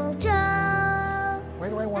mistletoe. Why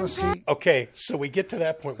do I want to see? Okay, so we get to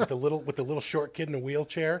that point with the little short kid in a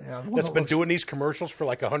wheelchair Yeah, the one that's that been looks- doing these commercials for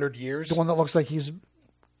like 100 years. The one that looks like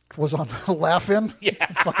was on Laugh-In. Yeah.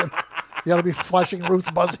 Fucking, you ought to be flashing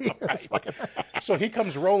Ruth Buzzy. It's fucking- So he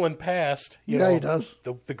comes rolling past. You Yeah, know, he does.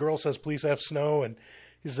 The girl says, "Please have snow," and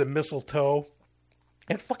he says, "Mistletoe,"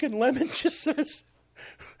 and fucking Lemon just says,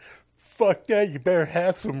 "Fuck that! You better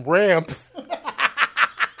have some ramps."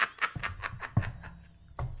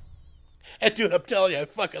 And dude, I'm telling you, I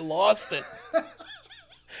fucking lost it. And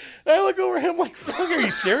I look over at him like, "Fuck, are you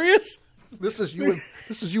serious?" This is you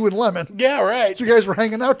and Lemon. Yeah, right. You guys were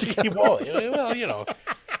hanging out together. Well, you know,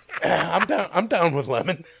 I'm down with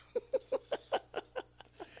Lemon.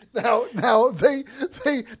 Now they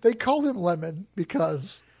call him Lemon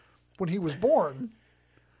because when he was born,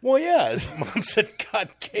 Well, yeah, his mom said God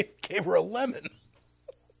gave her a lemon.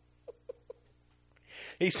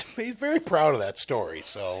 He's very proud of that story.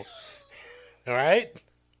 So, all right.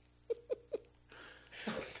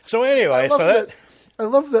 So anyway, I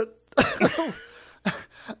love that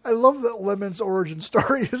I love that Lemon's origin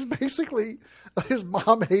story is basically his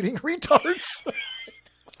mom hating retards.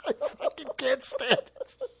 I fucking can't stand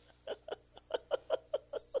it.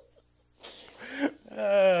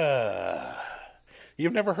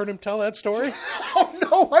 You've never heard him tell that story? Oh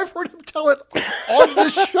no, I've heard him tell it on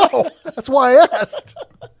this show. That's why I asked.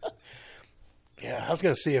 Yeah, I was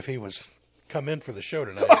going to see if he was come in for the show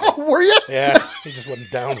tonight. Oh, were you? Yeah, he just wasn't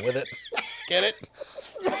down with it. Get it?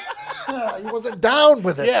 He wasn't down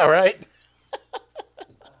with it. Yeah, right.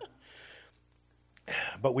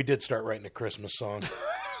 But we did start writing a Christmas song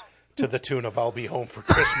to the tune of "I'll Be Home for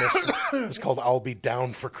Christmas." It's called "I'll Be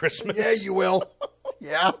Down for Christmas." Yeah, you will.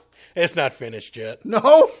 Yeah. It's not finished yet.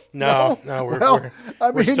 No. No, Well,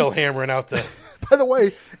 we're still hammering out the. By the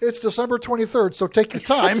way, it's December 23rd, so take your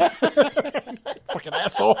time. Fucking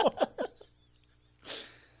asshole.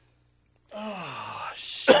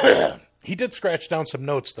 He did scratch down some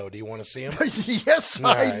notes, though. Do you want to see them? Yes, All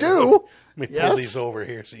I right. do. Let me pull Yes. these over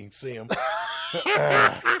here so you can see them.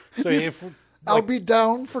 So if I'll be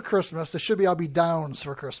down for Christmas. It should be I'll be downs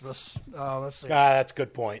for Christmas. Let's see. that's a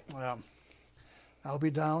good point. Yeah. I'll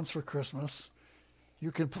be downs for Christmas.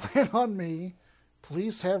 You can plan on me.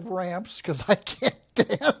 Please have ramps because I can't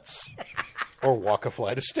dance. Or walk a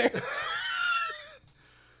flight of stairs.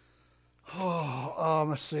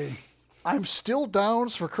 Let's see. I'm still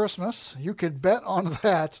downs for Christmas. You can bet on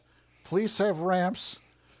that. Please have ramps.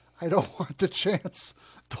 I don't want the chance.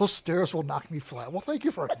 Those stairs will knock me flat. Well, thank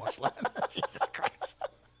you very much, Len. Jesus Christ.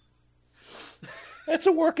 It's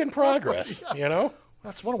a work in progress, you know?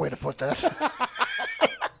 That's one way to put that.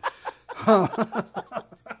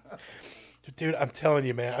 Dude, I'm telling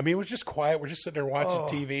you, man. I mean, it was just quiet. We're just sitting there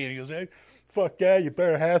watching TV, and he goes, "Hey, fuck yeah, you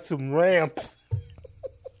better have some ramps."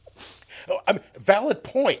 I mean, valid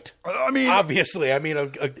point. I mean, obviously, I mean,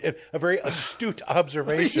 a very astute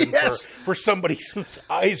observation Yes. for somebody whose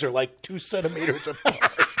eyes are like 2 centimeters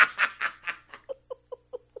apart.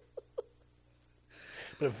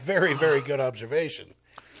 But a very, very good observation.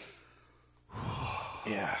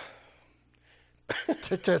 Yeah.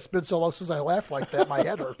 It's been so long since I laughed like that, my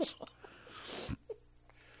head hurts.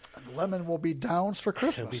 And Lemon will be downs for It'll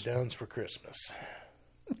Christmas. be downs for Christmas.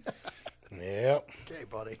 Yep. Okay,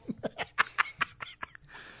 buddy.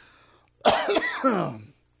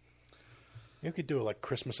 You could do like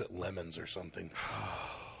Christmas at Lemons or something.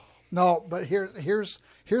 No, but here's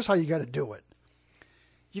how you got to do it.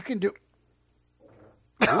 You can do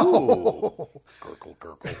Ooh. Gurgle,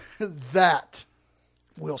 gurgle. that.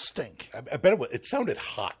 Will stink. I bet it sounded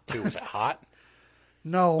hot, too. Was it hot?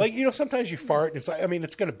 No, Like, you know, sometimes you fart, and it's like, I mean,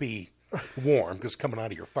 it's going to be warm because it's coming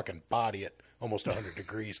out of your fucking body at almost 100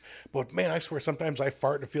 degrees. But, man, I swear, sometimes I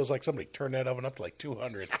fart and it feels like somebody turned that oven up to like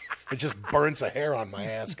 200. It just burns the hair on my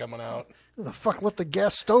ass coming out. who the fuck lit the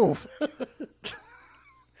gas stove? All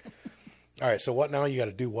right, so what now? You got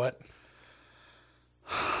to do what?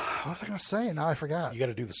 What was I going to say? Now I forgot. You got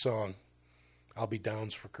to do the song. I'll be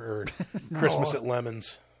downs for Christmas at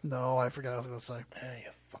Lemons. No, I forgot what I was going to say.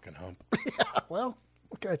 You fucking hump. Well,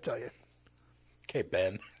 what can I tell you? Okay,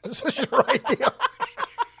 Ben. This was your idea.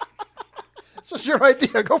 This was your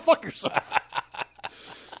idea. Go fuck yourself.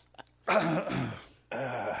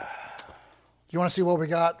 You want to see what we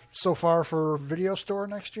got so far for Video Store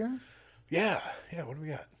next year? Yeah, what do we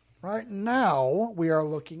got? Right now, we are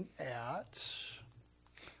looking at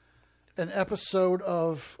an episode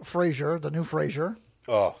of Frasier, the new Frasier,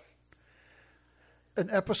 Oh, an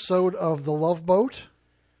episode of The Love Boat,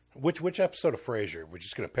 which episode of Frasier? We're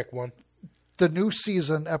just going to pick one? the new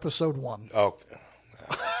season, episode 1. Oh,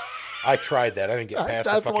 I tried that. I didn't get past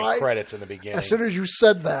the That's fucking why- credits in the beginning. As soon as you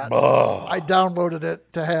said that, I downloaded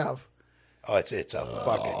it to have Oh, it's a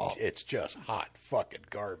fucking, it's just hot fucking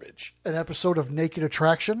garbage. an episode of Naked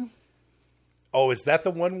Attraction. Oh, is that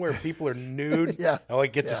the one where people are nude? Yeah. All I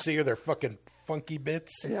get to Yeah. see are their fucking funky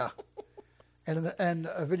bits? Yeah. And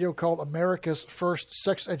a video called America's First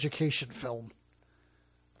Sex Education Film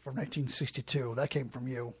from 1962. That came from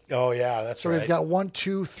you. Oh, yeah, that's So right. we've got 1,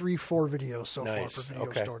 2, 3, 4 videos so Nice. far for Video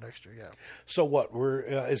Okay. Store next year. Yeah. So what? We're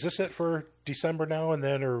is this it for December now and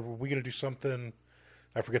then, or are we going to do something?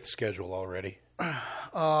 I forget the schedule already.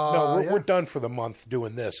 No, we're done for the month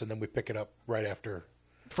doing this, and then we pick it up right after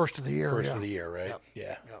First of the year. first yeah. of the year, right? Yep.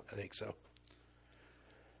 Yeah, Yep. I think so.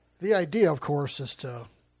 The idea, of course, is to,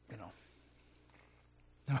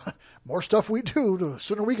 more stuff we do, the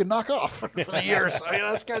sooner we can knock off for the year. So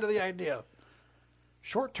that's kind of the idea.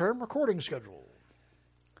 Short-term recording schedule.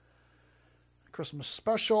 Christmas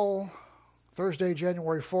special, Thursday,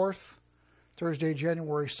 January 4th, Thursday,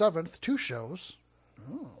 January 7th, 2 shows.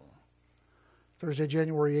 Oh. Thursday,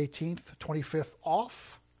 January 18th, 25th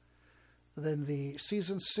off. Then the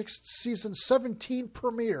season 17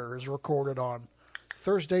 premiere is recorded on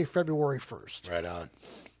Thursday, February 1st. Right on.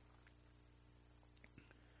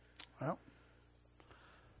 Well,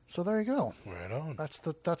 so there you go. Right on. That's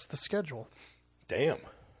the schedule. Damn.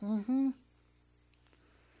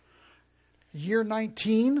 Year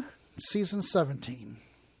 19, season 17.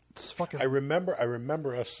 It's fucking. I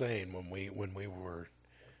remember us saying when we were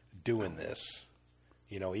doing this,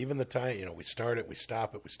 even the time, we start it, we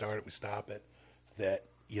stop it, we start it, we stop it, that,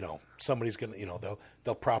 somebody's going to,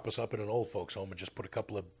 they'll prop us up in an old folks home and just put a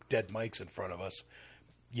couple of dead mics in front of us.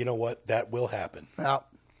 You know what? That will happen. Yeah.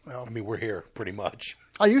 Well, I mean, we're here pretty much.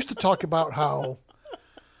 I used to talk about how.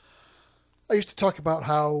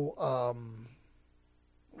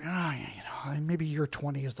 Maybe year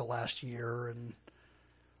 20 is the last year, and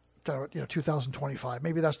 2025.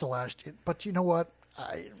 Maybe that's the last. But you know what?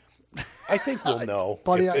 I think we'll know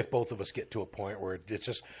buddy, if both of us get to a point where it's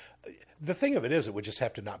just the thing of it is it would just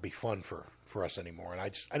have to not be fun for us anymore, and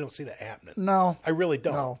I don't see that happening. No, I really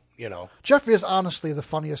don't. No. Jeff is honestly the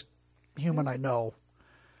funniest human I know.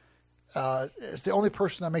 It's the only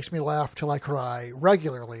person that makes me laugh till I cry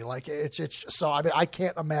regularly. Like it's so. I mean, I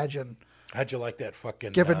can't imagine. How'd you like that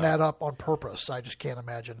fucking giving that up on purpose? I just can't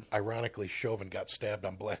imagine. Ironically, Chauvin got stabbed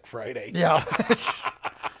on Black Friday. Yeah.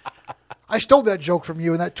 I stole that joke from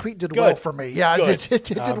you, and that tweet did well for me. Yeah, it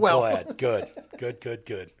did I'm well. Glad.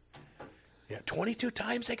 Good. Yeah, 22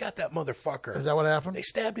 times they got that motherfucker. Is that what happened? They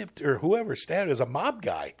stabbed him, or whoever stabbed him is a mob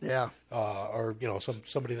guy. Yeah. Or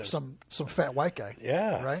somebody that's Some fat white guy.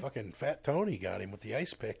 yeah, Right? fucking Fat Tony got him with the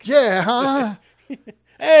ice pick. Yeah, huh?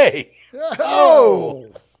 Hey,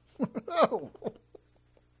 Oh. Oh.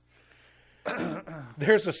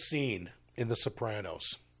 there's a scene in The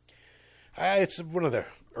Sopranos. It's one of the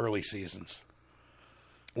early seasons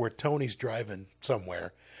where Tony's driving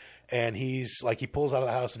somewhere, and he pulls out of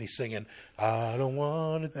the house and he's singing, "I don't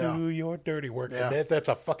want to do your dirty work." Yeah. And that's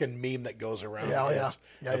a fucking meme that goes around. Yeah. It's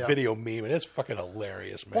a video meme, and it's fucking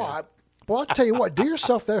hilarious, man. Well, I'll tell you what. Do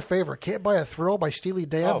yourself that favor. Can't Buy a Thrill by Steely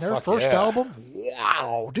Dan. Oh, Their fuck first yeah. album.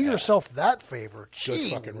 Wow. Do yourself that favor. Good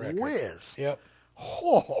Gee fucking record. whiz. Yep.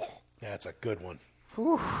 Oh. That's a good one.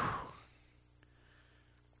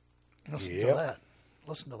 Listen Yep. to that.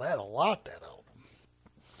 Listen to that a lot, that album.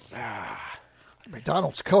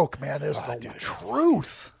 McDonald's Coke, man, is the dude.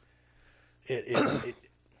 truth.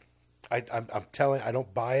 I'm telling, I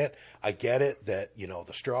don't buy it. I get it that,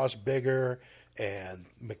 the straw's bigger and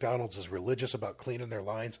McDonald's is religious about cleaning their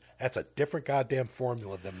lines. That's a different goddamn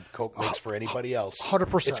formula than Coke makes for anybody else.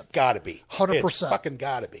 100%. It's gotta be. 100%. It's fucking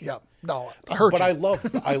gotta be. Yeah. No, I heard But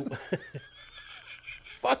you.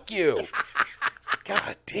 fuck you.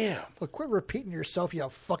 God damn. Look, quit repeating yourself, you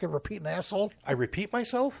fucking repeating asshole. I repeat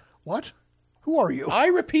myself? What? Who are you? I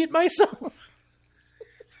repeat myself.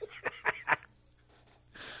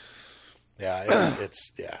 Yeah,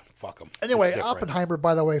 it's fuck them. Anyway, Oppenheimer,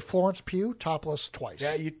 by the way, Florence Pugh, topless twice.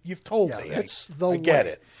 Yeah, you've told Yeah, me. it's the I get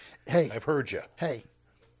way. it. Hey, I've heard you hey,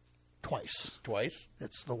 twice. twice.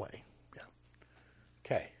 It's the way. Yeah.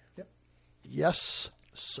 Okay. Yes,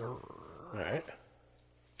 sir. All right.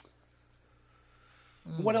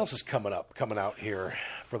 What else is coming out here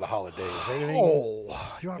for the holidays? Anything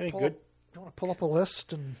Oh, you want to Any pull good? up? You want to pull up a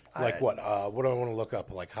list and like what? What do I want to look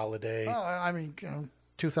up? Like holiday? I mean,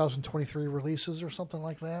 2023 releases or something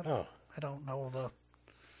like that. Oh. I don't know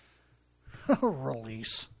the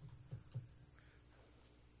release.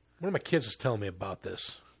 One of my kids was telling me about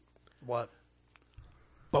this. What?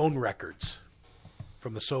 Bone records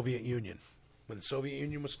from the Soviet Union. when the Soviet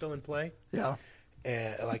Union was still in play. Yeah.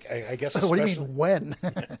 And I guess What do especially, you mean when?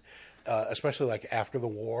 especially like after the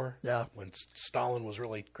war. Yeah. When Stalin was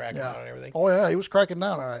really cracking down on everything. Oh yeah, he was cracking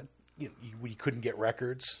down. All right. We couldn't get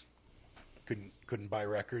records. Couldn't buy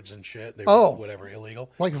records and shit. They Oh. were whatever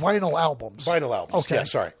illegal. Like vinyl albums. Vinyl albums. Okay. Yeah,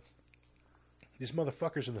 sorry. These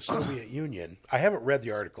motherfuckers in the Soviet Union. I haven't read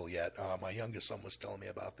the article yet. My youngest son was telling me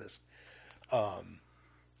about this.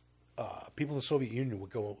 People in the Soviet Union would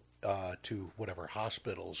go to whatever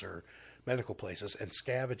hospitals or medical places and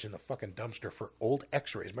scavenge in the fucking dumpster for old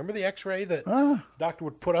X-rays. Remember the X-ray that doctor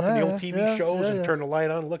would put up in the old TV shows and turn the light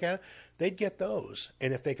on and look at it? They'd get those,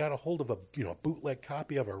 and if they got a hold of a bootleg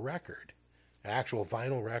copy of a record, an actual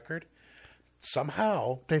vinyl record,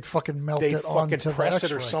 somehow They'd fucking melt they'd it fucking onto the press it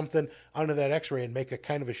X-ray. or something onto that X-ray and make a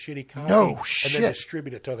kind of a shitty copy. No and shit. then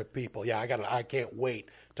distribute it to other people. Yeah, I can't wait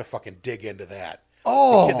to fucking dig into that.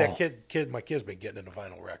 Oh. my kid's been getting into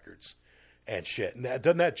vinyl records and shit. And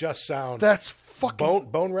doesn't that just sound? That's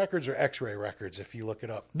fucking bone records or X-ray records. If you look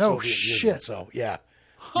it up, No Soviet shit. Union. So yeah,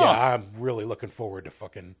 I'm really looking forward to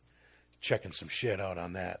fucking checking some shit out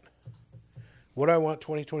on that. What do I want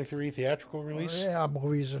 2023 theatrical release? Yeah,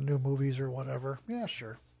 movies and new movies or whatever. Yeah,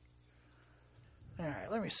 sure. All right,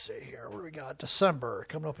 let me see here. What do we got? December,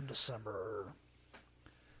 coming up in December.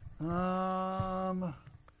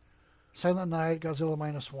 Silent Night, Godzilla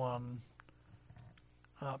 -1.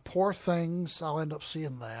 Poor Things, I'll end up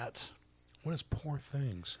seeing that. What is Poor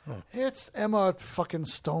Things? Oh. It's Emma fucking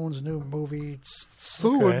Stone's new movie. It's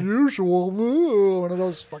so Okay. unusual. Ooh, one of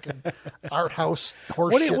those fucking art house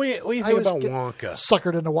horse What do you- shit. what do you- what do you I think was about getting Wonka?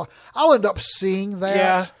 Suckered into Wonka. I'll end up seeing that.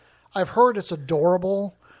 Yeah. I've heard it's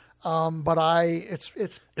adorable, but it's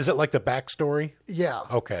Is it like the backstory? yeah.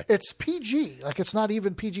 Okay. It's PG. Like it's not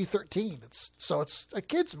even PG-13. It's a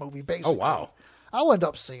kids movie basically. Oh, wow. I'll end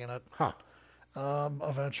up seeing it Huh.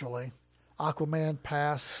 eventually. Aquaman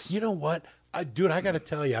pass. You know what? Dude, I got to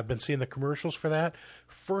tell you, I've been seeing the commercials for that.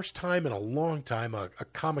 First time in a long time, a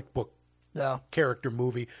comic book Yeah. character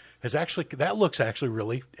movie that looks actually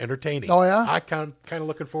really entertaining. Oh, yeah? I kind of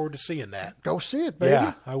looking forward to seeing that. Go see it, baby.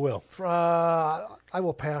 Yeah, I will. I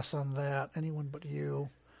will pass on that. Anyone but you.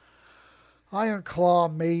 Iron Claw,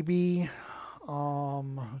 maybe.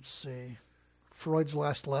 Let's see. Freud's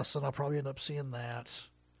Last Lesson. I'll probably end up seeing that.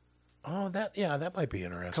 Oh, that might be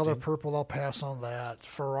interesting. Color Purple. I'll pass on that.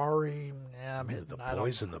 Ferrari. Yeah, I'm hitting. The I don't-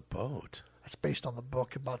 Boys in the Boat. It's based on the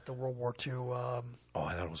book about the World War II. Oh,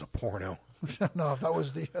 I thought it was a porno. No, that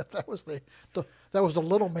was the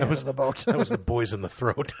little man in the boat. That was the Boys in the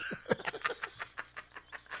Throat.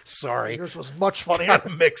 Sorry, Yours was much funnier. got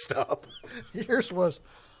 'em mixed up. Yours was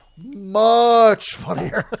much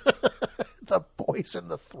funnier. The Boys in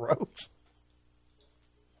the Throat.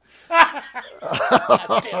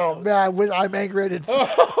 Oh man, I'm angry I didn't.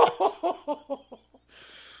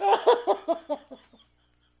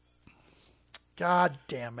 God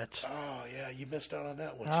damn it! Oh yeah, you missed out on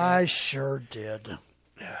that one. I sure did.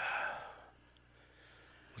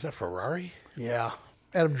 Was that Ferrari? Yeah,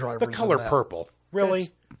 Adam Driver. The Color Purple. Really?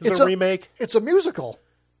 It's Is it a remake? It's a musical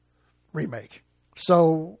remake.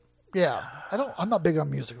 So yeah, I'm not big on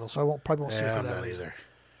musicals, so I probably won't see it Yeah, for I'm that not reason. either.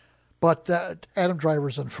 But Adam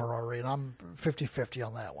Driver's in Ferrari, and I'm 50-50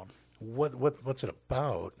 on that one. What's it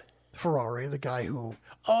about? Ferrari, the guy who,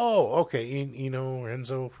 Oh, okay.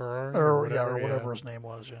 Enzo Ferrari or whatever, whatever his name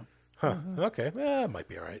was, yeah. Huh. Okay. It might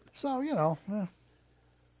be all right. So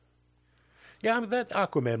Yeah, that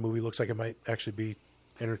Aquaman movie looks like it might actually be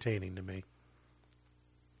entertaining to me.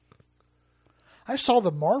 I saw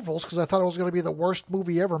the Marvels because I thought it was going to be the worst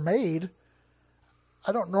movie ever made.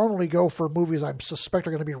 I don't normally go for movies I suspect are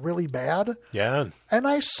going to be really bad. Yeah. And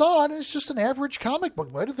I saw it, and it's just an average comic book.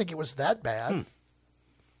 I didn't think it was that bad.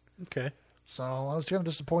 Okay. So I was kind of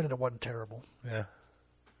disappointed it wasn't terrible. Yeah.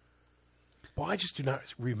 Well, I just do not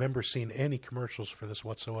remember seeing any commercials for this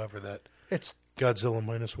whatsoever. That It's Godzilla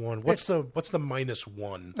 -1. What's the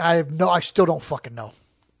 -1? I still don't fucking know.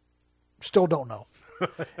 Still don't know.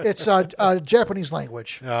 It's Japanese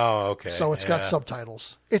language. Oh, okay. So it's got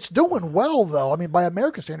subtitles. It's doing well, though. I mean, by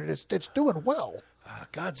American standards, it's doing well.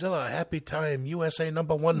 Godzilla, Happy Time, USA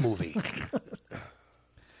 #1 movie.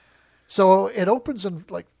 So it opens in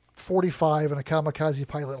like 45, and a kamikaze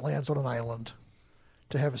pilot lands on an island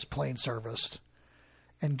to have his plane serviced,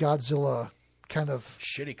 and Godzilla kind of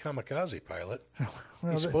Shitty kamikaze pilot.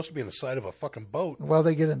 He's supposed to be on the side of a fucking boat. well,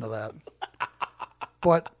 they get into that.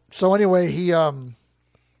 But so anyway, he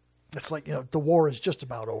it's like the war is just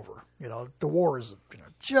about over. The war is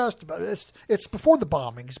just about it's before the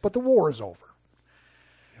bombings, but the war is over.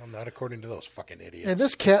 Well, not according to those fucking idiots. And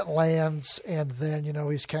this cat lands, and then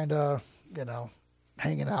he's kind of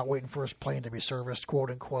hanging out waiting for his plane to be serviced, quote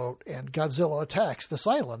unquote, and Godzilla attacks this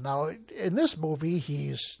island. Now, in this movie,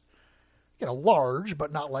 he's, large,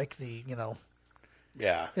 but not like the,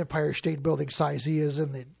 Empire State Building size he is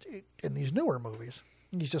in these newer movies.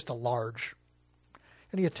 He's just a large,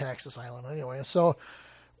 and he attacks this island anyway. So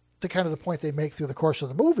the point they make through the course of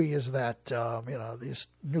the movie is that, these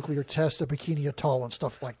nuclear tests at Bikini Atoll and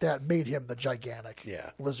stuff like that made him the gigantic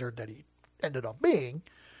lizard that he ended up being.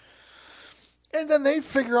 And then they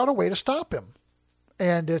figure out a way to stop him.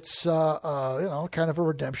 And it's, kind of a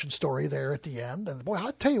redemption story there at the end. And boy,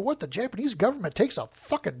 I'll tell you what, the Japanese government takes a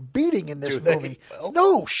fucking beating in this movie.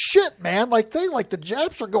 No shit, man. The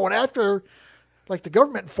Japs are going after, the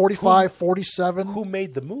government in 45, 47. Who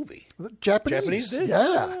made the movie? The Japanese did?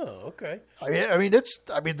 Yeah. Oh, okay.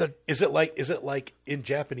 Is it like in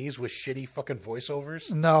Japanese with shitty fucking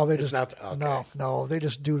voiceovers? No, they just, no, they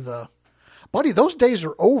just do buddy, those days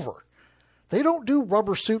are over. They don't do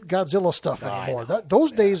rubber suit Godzilla stuff anymore.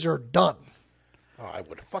 Those days are done. Oh, I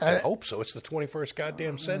would fucking hope so. It's the 21st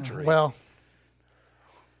goddamn century. Well,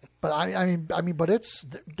 but but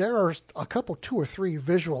there are a couple, 2 or 3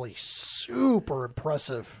 visually super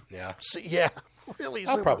impressive. Yeah. Yeah. Really.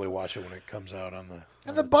 I'll probably watch it when it comes out on the.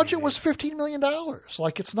 And the budget was $15 million.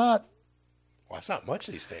 It's not. Well, it's not much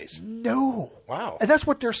these days. No. Wow. And that's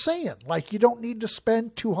what they're saying. You don't need to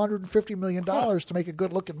spend $250 million to make a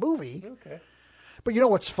good-looking movie. Okay. But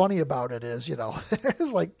what's funny about it is,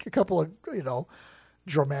 there's a couple of,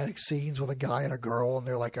 dramatic scenes with a guy and a girl, and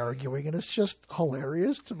they're, arguing, and it's just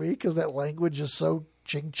hilarious to me because that language is so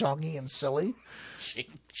ching-chongy and silly.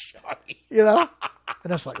 Ching-chongy.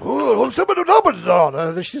 And it's she's like... So is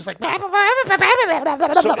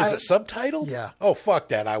it subtitled? Yeah. Oh, fuck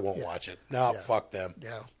that. I won't watch it. No, fuck them.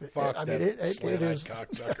 Yeah. Fuck them. it is...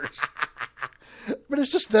 cocksuckers. But it's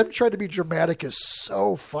just them trying to be dramatic is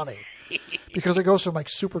so funny. Because it goes from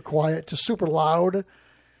super quiet to super loud.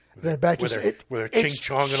 Then back to... Where they're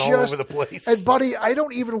ching-chonging all over the place. And buddy, I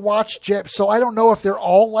don't even watch Jap, so I don't know if they're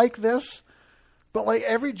all like this. But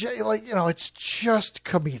it's just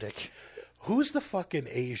comedic. Who's the fucking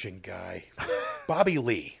Asian guy? Bobby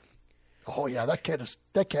Lee. Oh yeah, that cat's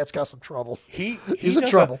got some trouble. He's in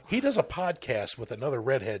trouble. He does a podcast with another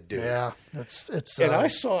redhead dude. Yeah, it's. And I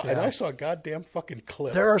saw a goddamn fucking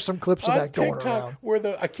clip. There are some clips of that going TikTok around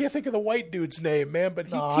where I can't think of the white dude's name, man, but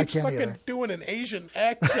he keeps fucking either. doing an Asian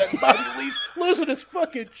accent. Bobby Lee's losing his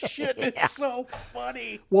fucking shit. It's so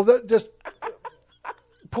funny. Well, just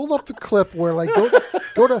pull up the clip where go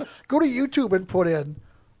to YouTube and put in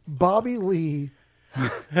Bobby Lee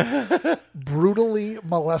brutally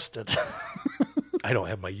molested. I don't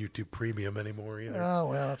have my YouTube Premium anymore either. Oh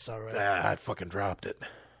well, that's all right. I fucking dropped it.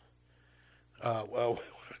 Well,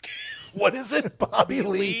 okay. What is it? Bobby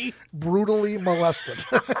Lee brutally molested.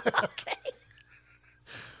 Okay.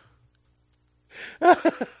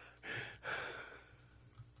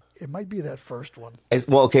 It might be that first one.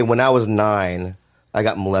 Well, okay, when I was 9, I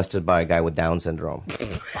got molested by a guy with Down syndrome.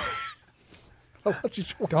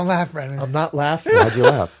 Don't laugh, Brandon. I'm not laughing. Why'd you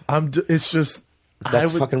laugh? It's just...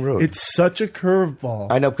 That's fucking rude. It's such a curveball.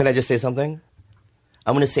 I know. Can I just say something?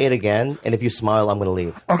 I'm going to say it again, and if you smile, I'm going to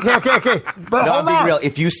leave. Okay. But no, hold I'm on. being real.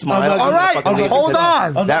 If you smile, all right, hold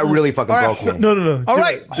on. That really fucking broke me. No. All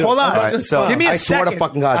right, hold on. All right, so give me a I swear second. to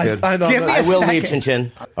fucking God, dude. I know. Give me a I will second. leave, Chin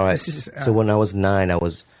Chin. All right. So when I was 9, I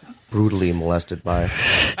was brutally molested by a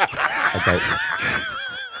guy.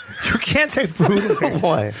 You can't say brutally.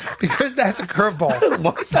 Why? Because that's a curveball.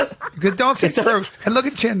 Why is that? Because don't say brutally. And look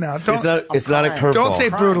at Chin now. Don't, It's not a curveball. don't say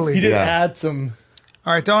brutally. You did Yeah. add some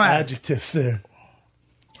All right, don't add. adjectives there.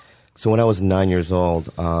 So when I was 9 years old,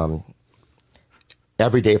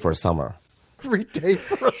 every day for a summer. Every day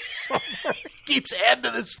for a summer. Keeps adding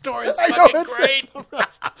to the story. It's I know, fucking that's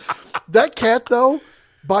great. That cat, though,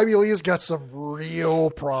 Bobby Lee has got some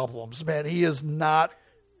real problems, man. He is not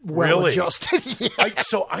well Really? adjusted. Yeah. I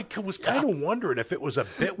was kind of wondering if it was a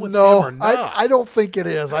bit with No, him or not. I don't think it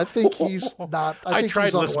is. I think he's not. I think tried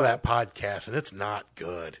he's to listen to unwell. that podcast, and it's not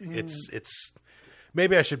good. It's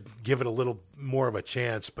maybe I should give it a little more of a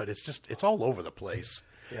chance, but it's all over the place.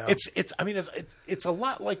 Yeah. It's a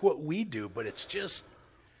lot like what we do, but it's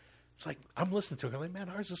like I'm listening to it. I'm like, man,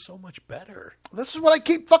 ours is so much better. This is what I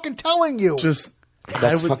keep fucking telling you.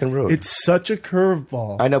 That's fucking rude. It's such a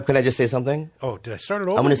curveball. I know. Can I just say something? Oh, did I start it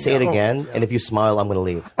over? I'm going to say it Oh. again, and if you smile, I'm going to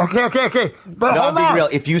leave. Okay. But No, hold I'm being on. real.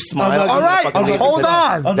 If you smile, not- I'm All gonna right, fucking leave. hold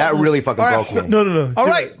on. That really fucking All right. broke me. No. All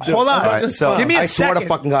right, hold on. All right, so Give me a I swear to second.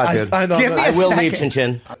 fucking God, dude. I know. Give me I a will second. leave, Chin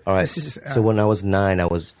Chin. All right. So when I was 9, I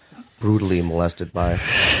was brutally molested by.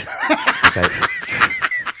 Okay.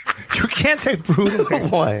 You can't say brutally.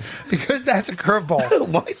 Why? Because that's a curveball.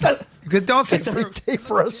 Why is that? Good. Don't say Every day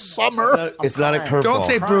for a summer. It's not a curveball. Don't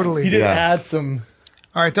say brutally. He did Yeah. add some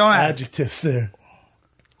All right, don't add. adjectives there.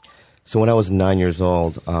 So when I was 9 years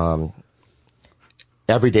old,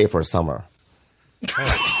 every day for a summer.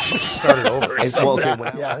 Started over. Well, okay, when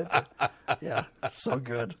I- Yeah, yeah, so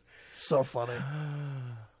good, so funny.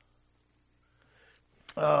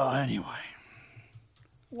 Anyway,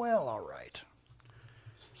 well, all right.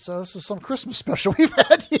 So this is some Christmas special we've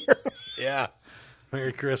had here. Yeah.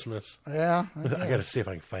 Merry Christmas. Yeah, I got to see if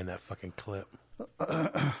I can find that fucking clip.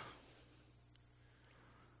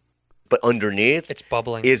 But underneath It's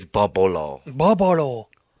bubbling. is bubolo. Bubolo.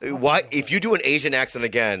 Why? If you do an Asian accent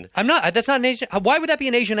again, I'm not. That's not an Asian. Why would that be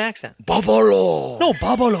an Asian accent? bubolo. No,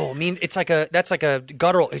 bubolo means it's like a. That's like a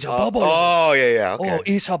guttural. It's a bubolo. Oh yeah. Okay. Oh,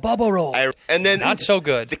 it's a bubolo. And then Not so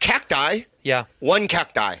good. The cacti. Yeah. One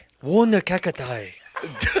cacti. One kakatai.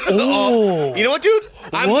 Oh. You know what, dude?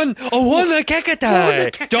 One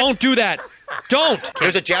kakatai. Don't do that. Don't.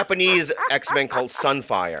 There's a Japanese X-Men called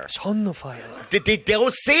Sunfire. Sunfire. They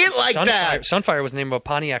don't say it like that. Sunfire was the name of a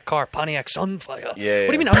Pontiac car. Pontiac Sunfire. Yeah. What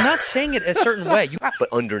do you mean? I'm not saying it a certain way. But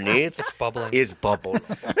underneath It's bubbling. is bubble.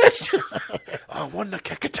 One the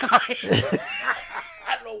cacti.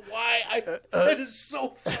 I don't know why. That is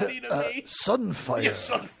so funny to me. Sunfire. Yeah,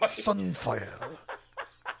 Sunfire. Sunfire.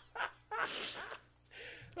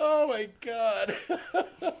 Oh my god.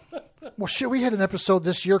 Well, shit, we had an episode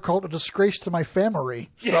this year called "A Disgrace to My Family,"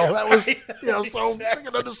 so Yeah, that was, right. so I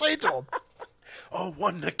got to say to him, Oh,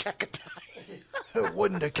 one the cacti.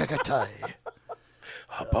 "Wouldn't kakatai,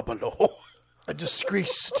 Bubalo. a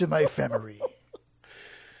disgrace to my family."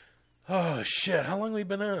 Oh shit! How long have we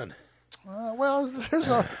been on? Well,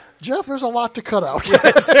 Jeff. There's a lot to cut out.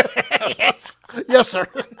 Yes, yes, sir.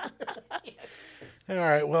 All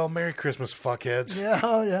right. Well, Merry Christmas, fuckheads. Yeah.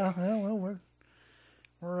 Well,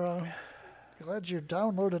 we're glad you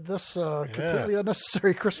downloaded this completely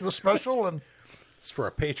unnecessary Christmas special. And It's for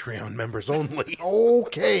our Patreon members only.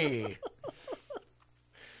 okay.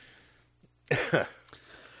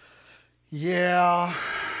 Yeah,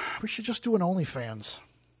 we should just do an OnlyFans.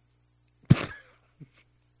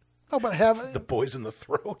 No, but have The boys in the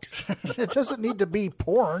throat. it doesn't need to be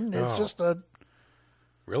porn. It's just a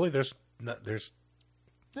Really? There's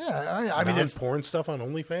yeah. I mean, it's porn stuff on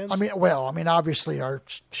OnlyFans. I mean, obviously our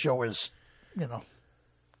show is,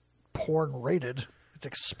 porn rated. It's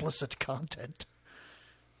explicit content,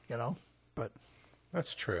 but,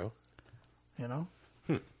 that's true. Yeah.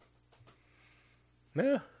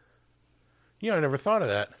 I never thought of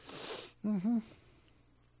that. Mm-hmm.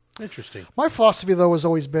 Interesting. My philosophy, though, has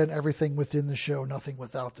always been everything within the show, nothing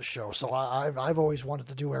without the show. So I've always wanted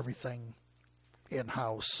to do everything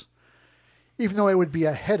in-house. Even though it would be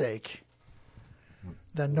a headache,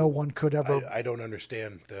 then no one could ever... I don't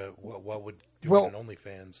understand what would do Well- it on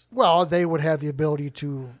OnlyFans. Well, they would have the ability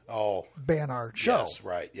to ban our show Yes,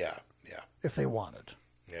 right. Yeah. if they wanted.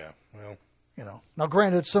 Yeah. Well, Now,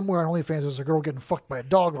 granted, somewhere on OnlyFans there's a girl getting fucked by a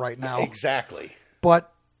dog right now. exactly.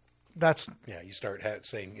 But that's... Yeah, you start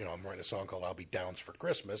saying, I'm writing a song called I'll Be Downs for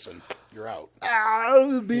Christmas, and you're out.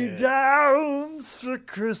 I'll be down for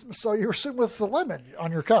Christmas. So you're sitting with the lemon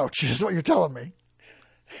on your couch, is what you're telling me.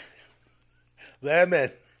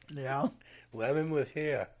 Lemon. Yeah. Lemon with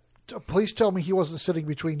hair. Please tell me he wasn't sitting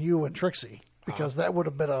between you and Trixie, because that would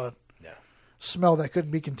have been a smell that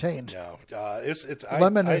couldn't be contained. No. It's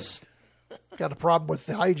Lemon has got a problem with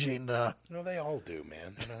the hygiene. They all do,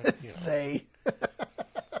 man. They're not, They.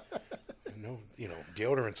 No,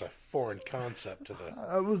 deodorant's a foreign concept to the...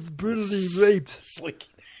 I was brutally raped. Slinky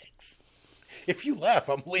necks. If you laugh,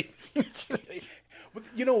 I'm leaving. But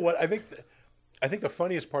you know what? I think the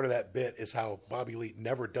funniest part of that bit is how Bobby Lee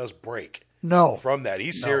never does break. No. From that.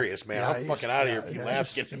 He's serious, man. Yeah, I'm fucking out of here if you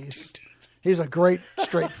laugh. He's a great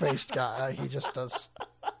straight-faced guy. He just does.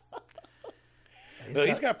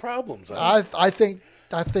 He's got problems. I think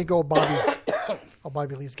old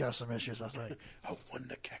Bobby Lee's got some issues, I think. I won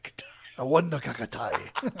the cacti. I won the cacti.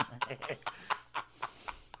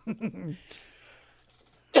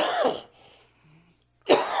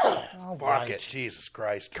 Fuck it. Jesus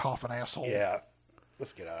Christ. Coughing asshole. Yeah.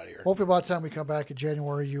 Let's get out of here. Hopefully by the time we come back in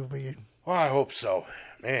January, you'll be... Well, I hope so.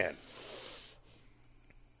 Man.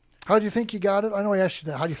 How do you think you got it? I know I asked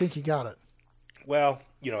you that. How do you think you got it? Well,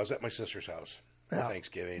 I was at my sister's house for Yeah.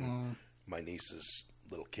 Thanksgiving. My niece's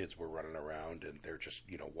little kids were running around, and they're just,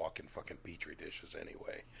 walking fucking Petri dishes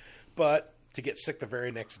anyway. But to get sick the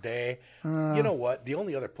very next day, you know what? The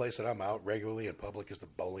only other place that I'm out regularly in public is the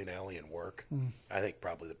bowling alley and work. I think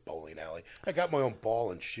probably the bowling alley. I got my own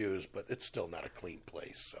ball and shoes, but it's still not a clean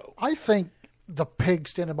place. So I think the pig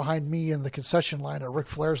standing behind me in the concession line at Ric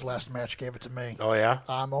Flair's last match gave it to me. Oh, yeah?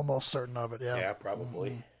 I'm almost certain of it, yeah. Yeah,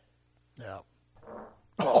 probably. Yeah.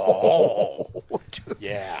 Oh,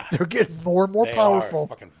 yeah. They're getting more and more They powerful. are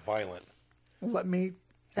fucking violent. Let me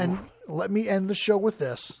end the show with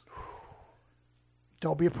this.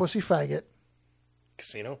 Don't be a pussy faggot.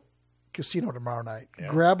 Casino tomorrow night. Yeah.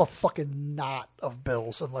 Grab a fucking knot of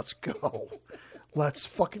bills and let's go. Let's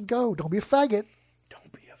fucking go. Don't be a faggot.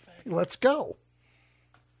 Don't be a faggot. Let's go.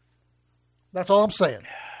 That's all I'm saying.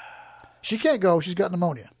 She can't go. She's got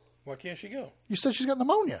pneumonia. Why can't she go? You said she's got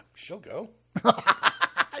pneumonia. She'll go.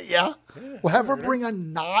 Yeah. We'll have her bring a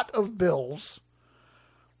knot of bills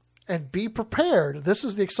and be prepared. This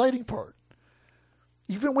is the exciting part.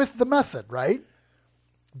 Even with the method, right?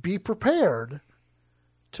 Be prepared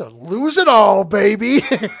to lose it all, baby.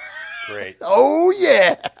 Great. Oh,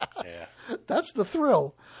 yeah. Yeah. That's the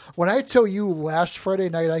thrill. When I tell you last Friday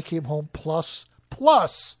night I came home plus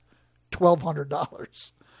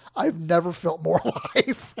 $1,200, I've never felt more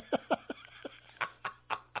alive.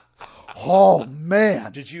 Oh,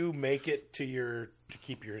 man. Did you make it to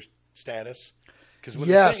keep your status? Because when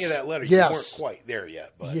Yes. they sent you that letter, Yes. you weren't quite there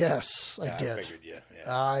yet. But Yes, I did. I figured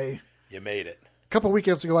you made it. A couple of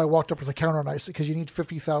weekends ago, I walked up to the counter and I said, because you need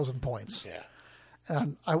 50,000 points. Yeah.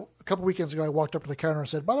 And a couple of weekends ago, I walked up to the counter and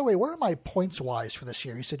said, by the way, where am I points-wise for this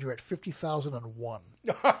year? He said, you're at 50,001.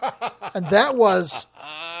 And that was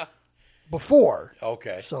before.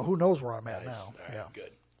 Okay. So who knows where I'm at now. All right, Yeah.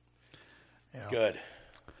 good. Yeah. Good.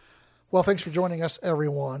 Well, thanks for joining us,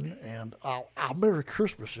 everyone. And Merry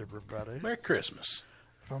Christmas, everybody. Merry Christmas.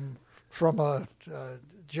 From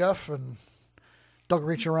Jeff and Doug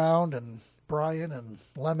Reach Around and Brian and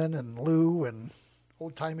Lemon and Lou and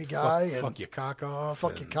Old Timey Guy and Fuck your cock off.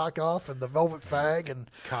 Fuck Your Cock Off and the Velvet Fag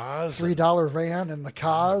and Cause $3 Van and the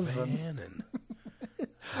Cause and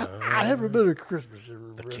I have a Merry Christmas,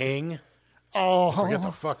 everybody. the King. Oh, Forget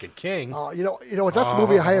the fucking King. you know what? That's a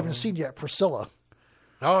movie I haven't seen yet. Priscilla.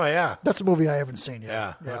 Oh yeah. That's a movie I haven't seen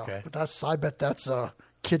yet. Yeah, okay. But I bet that's a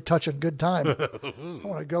kid touching good time. I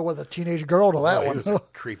want to go with a teenage girl to that He one. was a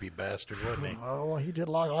creepy bastard, wasn't he? Oh, well, he did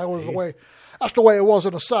like I was the way. That's the way it was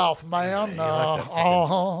in the South, man.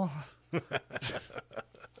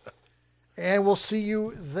 And we'll see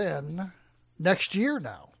you then next year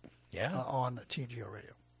now. Yeah. On TGO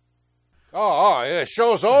Radio. Oh, yeah,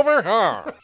 show's over? Huh.